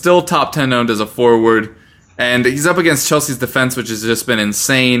Negredo is still top 10 owned as a forward. And he's up against Chelsea's defense, which has just been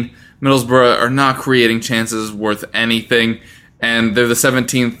insane. Middlesbrough are not creating chances worth anything. And they're the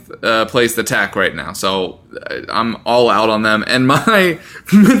 17th placed attack right now. So I'm all out on them. And my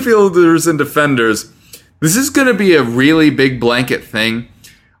midfielders and defenders, this is going to be a really big blanket thing.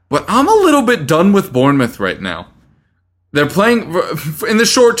 But I'm a little bit done with Bournemouth right now. They're playing, in the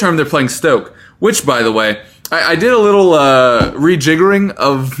short term, they're playing Stoke. Which, by the way, I did a little rejiggering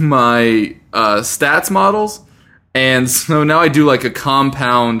of my stats models, and so now I do a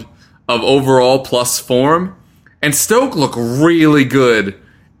compound of overall plus form, and Stoke look really good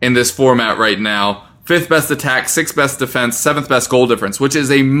in this format right now. 5th best attack, 6th best defense, 7th best goal difference, which is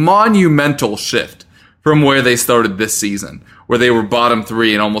a monumental shift from where they started this season, where they were bottom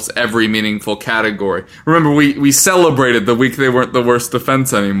 3 in almost every meaningful category. Remember, we celebrated the week they weren't the worst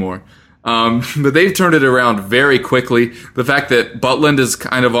defense anymore. But they've turned it around very quickly. The fact that Butland is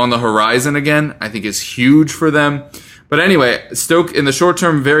kind of on the horizon again, I think is huge for them. But anyway, Stoke in the short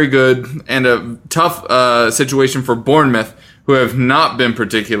term, very good, and a tough situation for Bournemouth, who have not been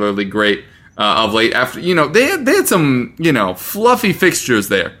particularly great of late. After they had some fluffy fixtures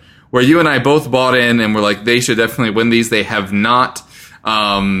there where you and I both bought in and were like they should definitely win these. They have not.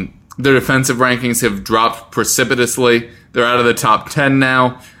 Their defensive rankings have dropped precipitously. They're out of the top 10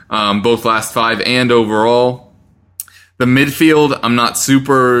 now. Both last 5 and overall. The midfield, I'm not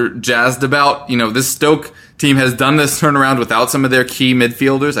super jazzed about. This Stoke team has done this turnaround without some of their key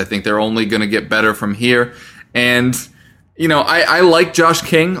midfielders. I think they're only going to get better from here. And, I like Josh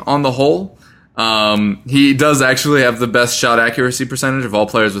King on the whole. He does actually have the best shot accuracy percentage of all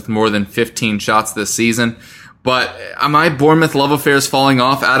players with more than 15 shots this season. But my Bournemouth love affair is falling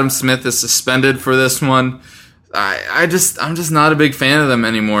off. Adam Smith is suspended for this one. I'm just not a big fan of them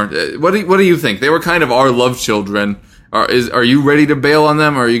anymore. What do you think? They were kind of our love children. Are you ready to bail on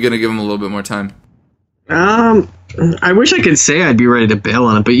them, or are you going to give them a little bit more time? I wish I could say I'd be ready to bail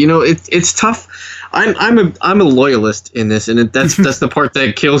on it, but it's tough. I'm a loyalist in this, and that's the part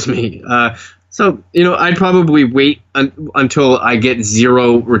that kills me. So I'd probably wait until I get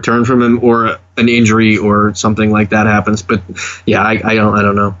 0 return from him, or an injury or something like that happens. But yeah, I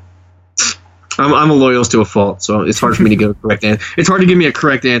don't know. I'm a loyalist to a fault, so it's hard for me to give a correct answer. It's hard to give me a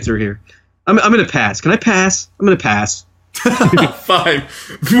correct answer here. I'm going to pass. Can I pass? I'm going to pass. Fine.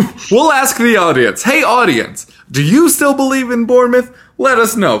 We'll ask the audience. Hey, audience, do you still believe in Bournemouth? Let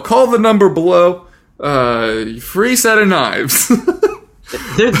us know. Call the number below. Free set of knives.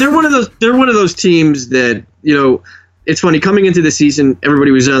 They're one of those teams that it's funny. Coming into the season,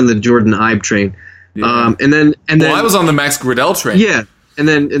 everybody was on the Jordan Ibe train, yeah. and then I was on the Max Gradel train. Yeah. And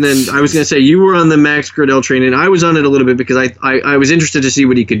then I was going to say you were on the Max Gradel train, and I was on it a little bit because I was interested to see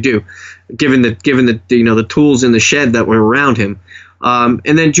what he could do, given the the tools in the shed that were around him.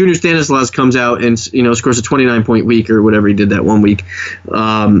 And then Junior Stanislaus comes out and, scores a 29-point week or whatever he did that 1 week.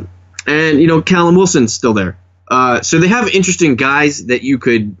 And, Callum Wilson's still there. So they have interesting guys that you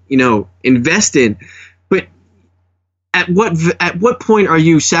could, invest in. But at what point are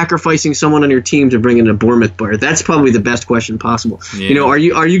you sacrificing someone on your team to bring in a Bournemouth player? That's probably the best question possible. Yeah. Are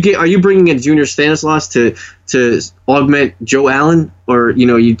you bringing in Junior Stanislaus to augment Joe Allen, or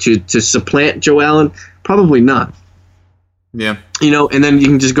to supplant Joe Allen? Probably not. Yeah. And then you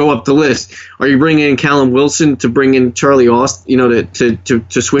can just go up the list. Are you bringing in Callum Wilson to bring in Charlie Austin,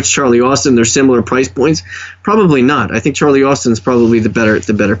 to switch Charlie Austin? They're similar price points. Probably not. I think Charlie Austin's probably the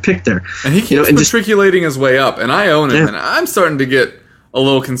better pick there. And he keeps matriculating his way up, and I own him, and I'm starting to get a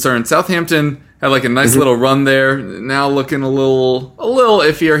little concerned. Southampton had like a nice little run there, now looking a little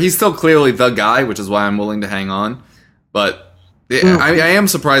iffier. He's still clearly the guy, which is why I'm willing to hang on. But I am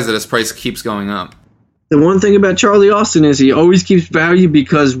surprised that his price keeps going up. The one thing about Charlie Austin is he always keeps value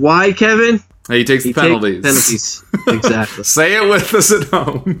because why, Kevin? He takes penalties. Penalties. Exactly. Say it with us at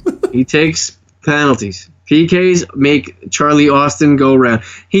home. He takes penalties. PKs make Charlie Austin go around.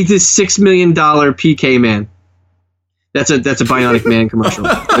 He's a $6 million PK man. That's a Bionic Man commercial.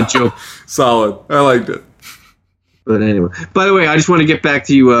 A joke. Solid. I liked it. But anyway. By the way, I just want to get back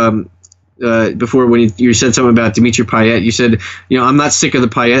to you before when you said something about Dimitri Payet. You said, I'm not sick of the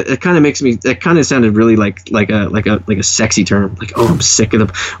Payet. It kind of makes me. That kind of sounded really like a sexy term. Like, I'm sick of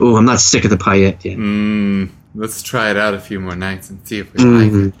the. Oh, I'm not sick of the Payet yet. Let's try it out a few more nights and see if we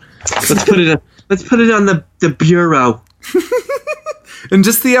like it. Let's put it on the bureau. And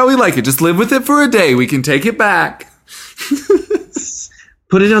just see how we like it. Just live with it for a day. We can take it back.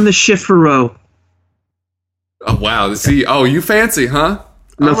 Put it on the shift for row. Oh wow! See, you fancy, huh?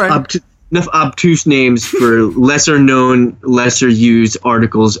 Enough obtuse names for lesser known, lesser used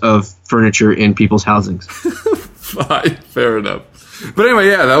articles of furniture in people's housings. Fine, fair enough. But anyway,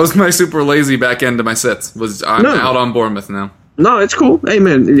 yeah, that was my super lazy back end to my sets. I'm out on Bournemouth now. No, it's cool. Hey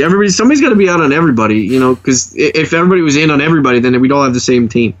man, somebody's got to be out on everybody, because if everybody was in on everybody, then we'd all have the same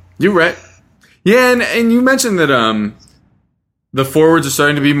team. You're right. Yeah, and you mentioned that the forwards are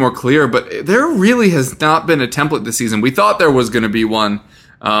starting to be more clear, but there really has not been a template this season. We thought there was going to be one.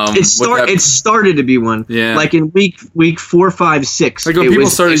 It started to be one. Yeah. Like in week 4, 5, 6. Like when people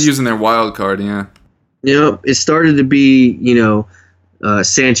started using their wild card, yeah. It started to be,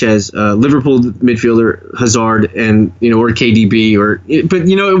 Sanchez, Liverpool midfielder, Hazard, and or KDB, but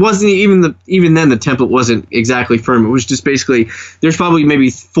it wasn't even then the template wasn't exactly firm. It was just basically there's probably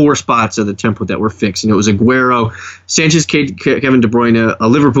maybe 4 spots of the template that were fixed. It was Aguero, Sanchez, Kevin De Bruyne, a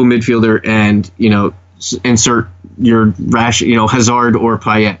Liverpool midfielder, and insert your Hazard or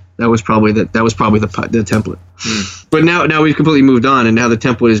Payet. That was probably the template. But now we've completely moved on, and now the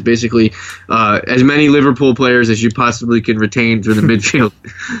template is basically as many Liverpool players as you possibly can retain through the midfield,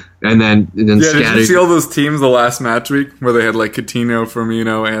 and then scattered. Did you see all those teams the last match week where they had like Coutinho,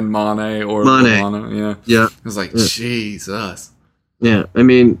 Firmino, and Mane or Lallana? Yeah. It was like Jesus. Yeah, I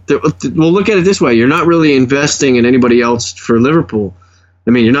mean, we'll look at it this way: you're not really investing in anybody else for Liverpool. I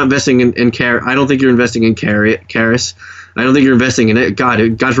mean, you're not investing in I don't think you're investing in Karras. I don't think you're investing in it. God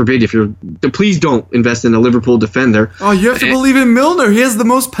forbid please don't invest in a Liverpool defender. Oh, you have to believe in Milner. He has the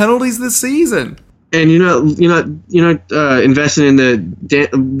most penalties this season. And you're not investing in the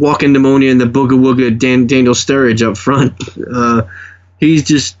walking pneumonia and the booga wooga Daniel Sturridge up front.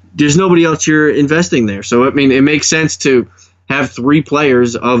 There's nobody else you're investing there. So I mean, it makes sense to have 3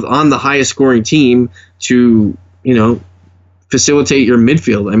 players on the highest scoring team to facilitate your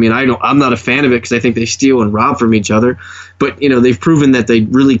midfield. I mean, I'm not a fan of it because I think they steal and rob from each other. But they've proven that they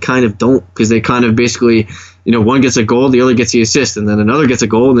really kind of don't, because they kind of basically, one gets a goal, the other gets the assist, and then another gets a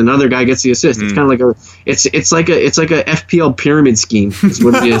goal, and another guy gets the assist. It's kind of like it's like a FPL pyramid scheme. Is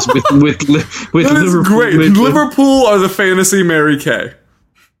what it is with that is Liverpool. Great. Liverpool are the fantasy Mary Kay.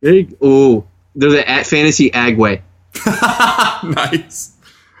 They're the fantasy Agway. Nice.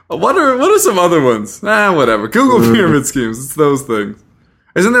 What are some other ones? Whatever. Google pyramid schemes. It's those things.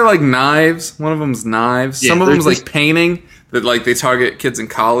 Isn't there like knives? One of them's knives. Yeah, some of them's like painting that like they target kids in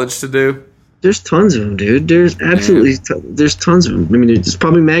college to do. There's tons of them, dude. There's absolutely there's tons of them. I mean, there's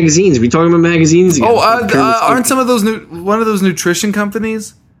probably magazines. We talking about magazines again? Aren't some of those one of those nutrition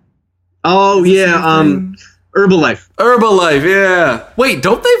companies? Oh yeah, Herbalife, yeah. Wait,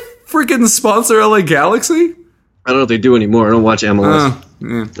 don't they freaking sponsor LA Galaxy? I don't know if they do anymore. I don't watch MLS.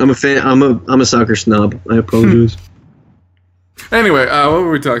 Yeah. I'm a fan. I'm a soccer snob. I apologize. Anyway, what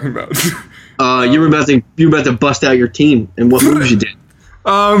were we talking about? You were about to bust out your team and what moves you did.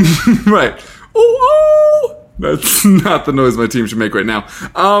 Right. Oh, that's not the noise my team should make right now.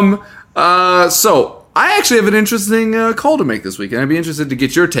 So I actually have an interesting call to make this week, and I'd be interested to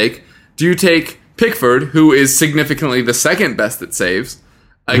get your take. Do you take Pickford, who is significantly the second best at saves,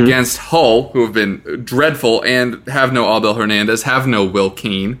 against Hull, who have been dreadful and have no Abel Hernandez, have no Will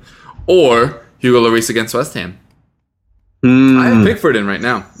Keane, or Hugo Lloris against West Ham? I have Pickford in right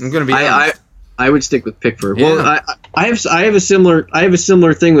now. I'm going to be honest. I would stick with Pickford. Yeah. Well, I have a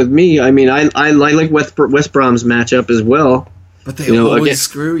similar thing with me. I mean, I like West Brom's matchup as well. But they always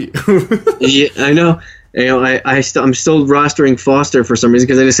screw you. Yeah, I know. I'm still rostering Foster for some reason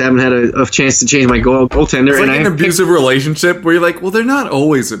because I just haven't had a chance to change my goaltender. It's like an abusive relationship where you're like, well, they're not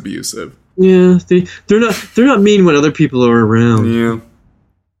always abusive. Yeah, they're not mean when other people are around. Yeah.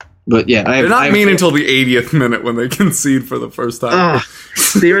 But yeah, they're not mean until the 80th minute when they concede for the first time.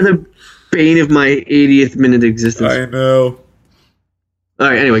 They are the bane of my 80th minute existence. I know. All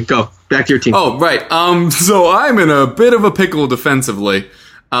right, anyway, go. Back to your team. Oh, right. So I'm in a bit of a pickle defensively.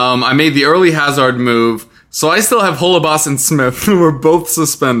 I made the early Hazard move, so I still have Holebas and Smith, who are both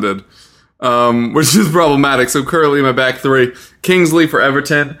suspended, which is problematic. So currently my back three, Kingsley for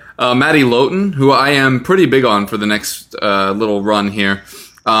Everton, Matty Lowton, who I am pretty big on for the next little run here.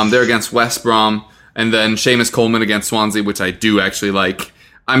 They're against West Brom, and then Seamus Coleman against Swansea, which I do actually like.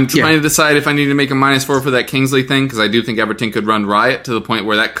 I'm trying to decide if I need to make a -4 for that Kingsley thing, because I do think Everton could run riot to the point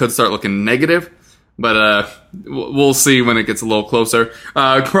where that could start looking negative. But we'll see when it gets a little closer.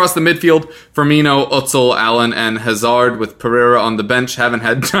 Across the midfield, Firmino, Özil, Allen, and Hazard with Pereira on the bench. Haven't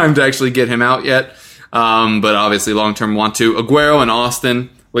had time to actually get him out yet, but obviously long-term want to. Aguero and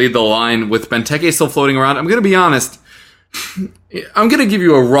Austin lead the line with Benteke still floating around. I'm going to be honest. I'm going to give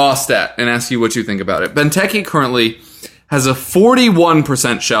you a raw stat and ask you what you think about it. Benteke currently has a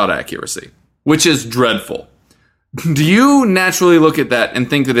 41% shot accuracy, which is dreadful. Do you naturally look at that and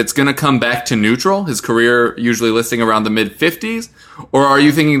think that it's going to come back to neutral, his career usually listing around the mid-50s? Or are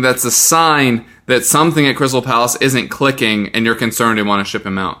you thinking that's a sign that something at Crystal Palace isn't clicking and you're concerned and want to ship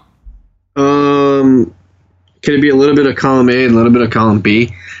him out? Can it be a little bit of column A and a little bit of column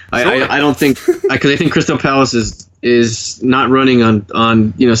B? I don't think, because I think Crystal Palace is not running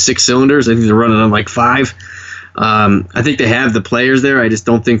on 6 cylinders. I think they're running on like 5. I think they have the players there. I just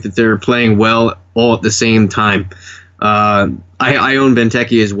don't think that they're playing well all at the same time. I own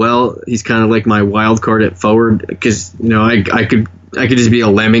Benteke as well. He's kind of like my wild card at forward because I could just be a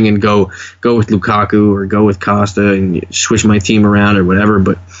lemming and go with Lukaku or go with Costa and switch my team around or whatever.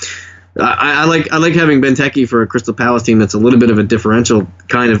 But I like having Benteke for a Crystal Palace team that's a little bit of a differential.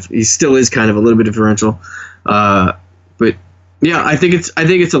 He still is kind of a little bit differential. But yeah, I think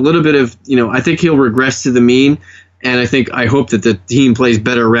it's a little bit of I think he'll regress to the mean, and I hope that the team plays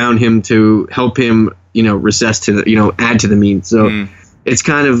better around him to help him recess to the add to the mean. So it's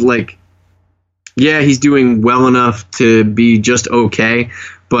kind of like, yeah, he's doing well enough to be just okay,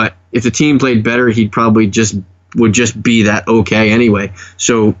 but if the team played better, he'd probably would just be that okay anyway.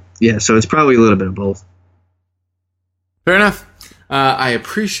 So yeah, so it's probably a little bit of both. Fair enough. I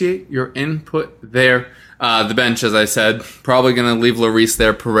appreciate your input there. The bench, as I said, probably going to leave Lloris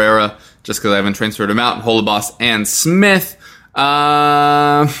there, Pereira, just because I haven't transferred him out, Holebas and Smith.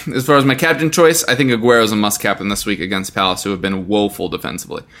 As far as my captain choice, I think Aguero's a must-captain this week against Palace, who have been woeful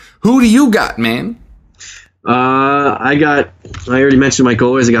defensively. Who do you got, man? I already mentioned my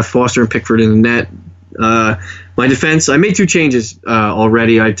goalies. I got Foster and Pickford in the net. My defense, I made 2 changes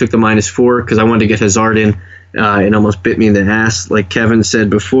already. I took the -4 because I wanted to get Hazard in. It almost bit me in the ass, like Kevin said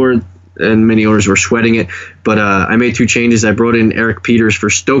before, and many owners were sweating it. But I made 2 changes. I brought in Eric Peters for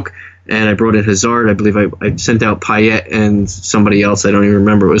Stoke, and I brought in Hazard. I believe I sent out Payet and somebody else. I don't even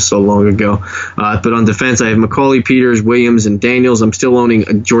remember. It was so long ago. But on defense, I have Macaulay, Peters, Williams, and Daniels. I'm still owning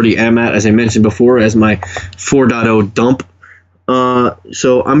Jordi Amat, as I mentioned before, as my 4.0 dump.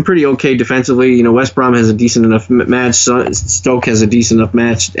 So I'm pretty okay defensively. West Brom has a decent enough match. Stoke has a decent enough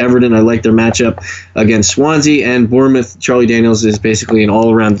match. Everton, I like their matchup against Swansea. And Bournemouth, Charlie Daniels is basically an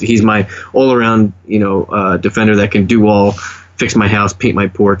all-around. He's my all-around, defender that can do all, fix my house, paint my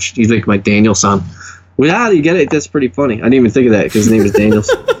porch. He's like my Danielson. Well, how do you get it? That's pretty funny. I didn't even think of that because his name is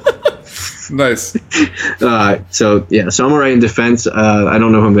Daniels. Nice. So I'm all right in defense. I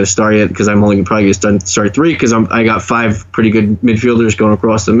don't know who I'm going to start yet because I'm only probably going to start 3 because I got 5 pretty good midfielders going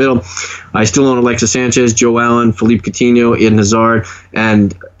across the middle. I still own Alexis Sanchez, Joe Allen, Philippe Coutinho, Eden Hazard,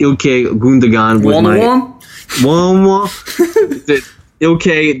 and Ilkay Gundogan was the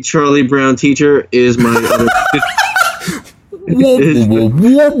Ilkay Charlie Brown teacher is my other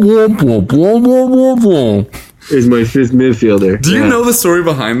is my 5th midfielder. Do you know the story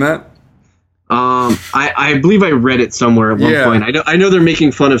behind that? I believe I read it somewhere at one point. I know they're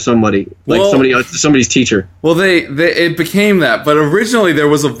making fun of somebody, like somebody's teacher. Well, it became that, but originally there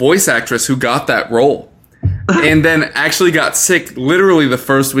was a voice actress who got that role, and then actually got sick literally the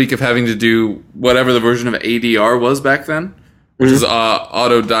first week of having to do whatever the version of ADR was back then, which is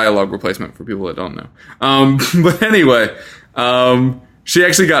auto dialogue replacement for people that don't know. But anyway, she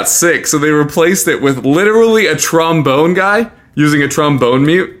actually got sick, so they replaced it with literally a trombone guy using a trombone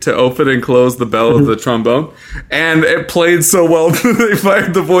mute to open and close the bell of the trombone. And it played so well that they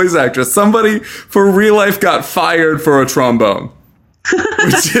fired the voice actress. Somebody for real life got fired for a trombone,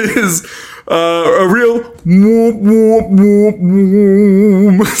 which is a real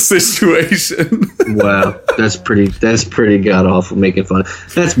situation. Wow, that's pretty god awful. Making fun.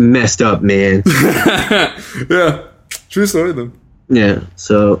 That's messed up, man. Yeah, true story though. Yeah,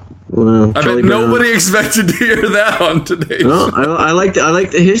 so well, I bet nobody expected to hear that on today's show. I like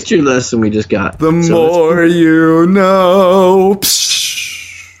the history lesson we just got. The more you know.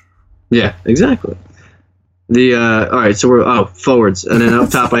 Yeah, exactly. The all right, so we're forwards, and then up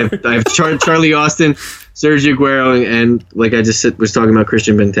top I have Charlie Austin, Sergio Aguero, and like I just was talking about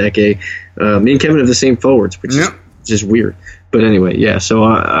Christian Benteke. Me and Kevin have the same forwards, which is just weird. But anyway, yeah. So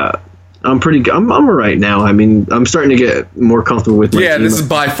I'm all right now. I mean, I'm starting to get more comfortable with my team. Yeah, this is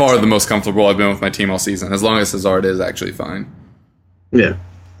by far the most comfortable I've been with my team all season, as long as Hazard is actually fine. Yeah.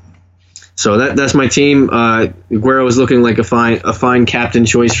 So that's my team. Aguero is looking like a fine captain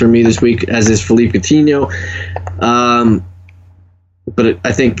choice for me this week, as is Philippe Coutinho. But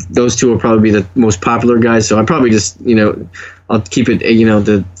I think those two will probably be the most popular guys. So I probably just, I'll keep it,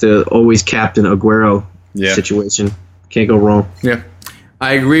 the always captain Aguero situation. Can't go wrong. Yeah.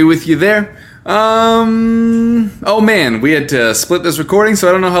 I agree with you there. Oh man, we had to split this recording, so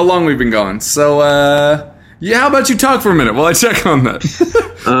I don't know how long we've been going. So, how about you talk for a minute while I check on that?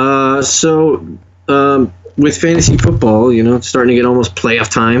 With fantasy football, it's starting to get almost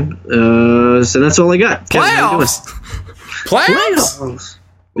playoff time. So that's all I got. Playoffs?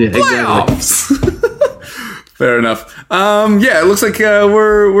 Yeah, playoffs. Exactly. Fair enough. It looks like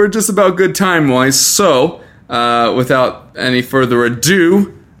we're just about good time-wise, so... without any further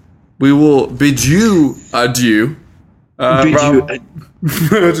ado, we will bid you adieu. Rob, why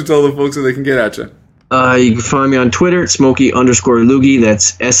don't you tell the folks so they can get at you? You can find me on Twitter at Smokey_Loogie.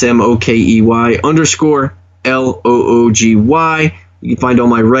 That's SMOKEY_LOOGY. You can find all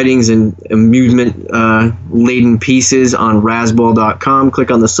my writings and amusement-laden pieces on Razzball.com.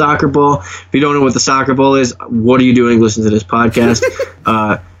 Click on the soccer ball. If you don't know what the soccer ball is, what are you doing? Listen to this podcast.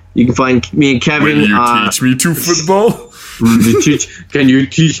 You can find me and Kevin. Will you teach me to football? Can you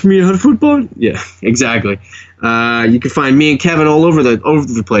teach me how to football? Yeah, exactly. You can find me and Kevin all over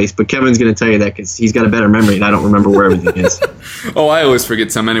the place, but Kevin's going to tell you that because he's got a better memory and I don't remember where everything is. Oh, I always forget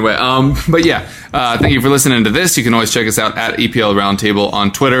some anyway. But yeah, thank you for listening to this. You can always check us out at EPL Roundtable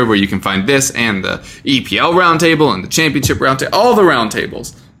on Twitter, where you can find this and the EPL Roundtable and the Championship Roundtable, all the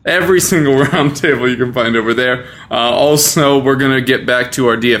roundtables. Every single round table you can find over there. Also, we're going to get back to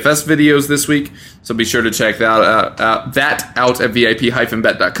our DFS videos this week, so be sure to check that out at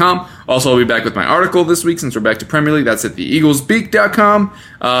VIP-bet.com. Also, I'll be back with my article this week since we're back to Premier League. That's at theeaglesbeak.com.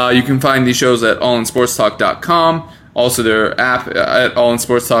 You can find these shows at allinsportstalk.com. Also, their app at All in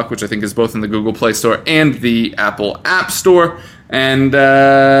Sports Talk, which I think is both in the Google Play Store and the Apple App Store. And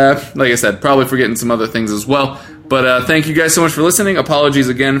like I said, probably forgetting some other things as well. But thank you guys so much for listening. Apologies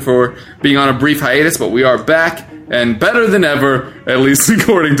again for being on a brief hiatus, but we are back and better than ever, at least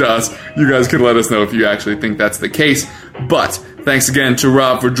according to us. You guys can let us know if you actually think that's the case. But thanks again to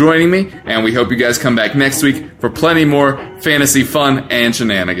Rob for joining me, and we hope you guys come back next week for plenty more fantasy fun and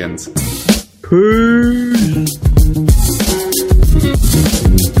shenanigans. Peace.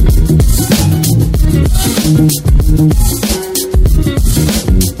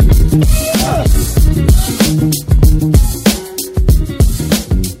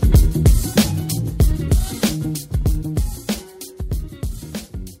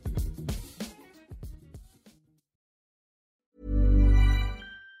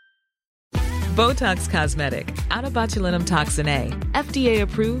 Botox Cosmetic, out of botulinum toxin A, FDA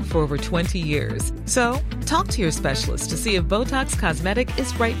approved for over 20 years. So, talk to your specialist to see if Botox Cosmetic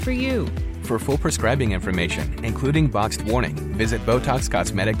is right for you. For full prescribing information, including boxed warning, visit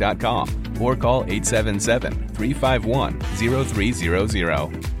BotoxCosmetic.com or call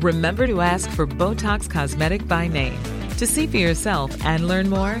 877-351-0300. Remember to ask for Botox Cosmetic by name. To see for yourself and learn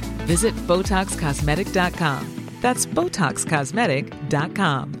more, visit BotoxCosmetic.com. That's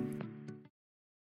BotoxCosmetic.com.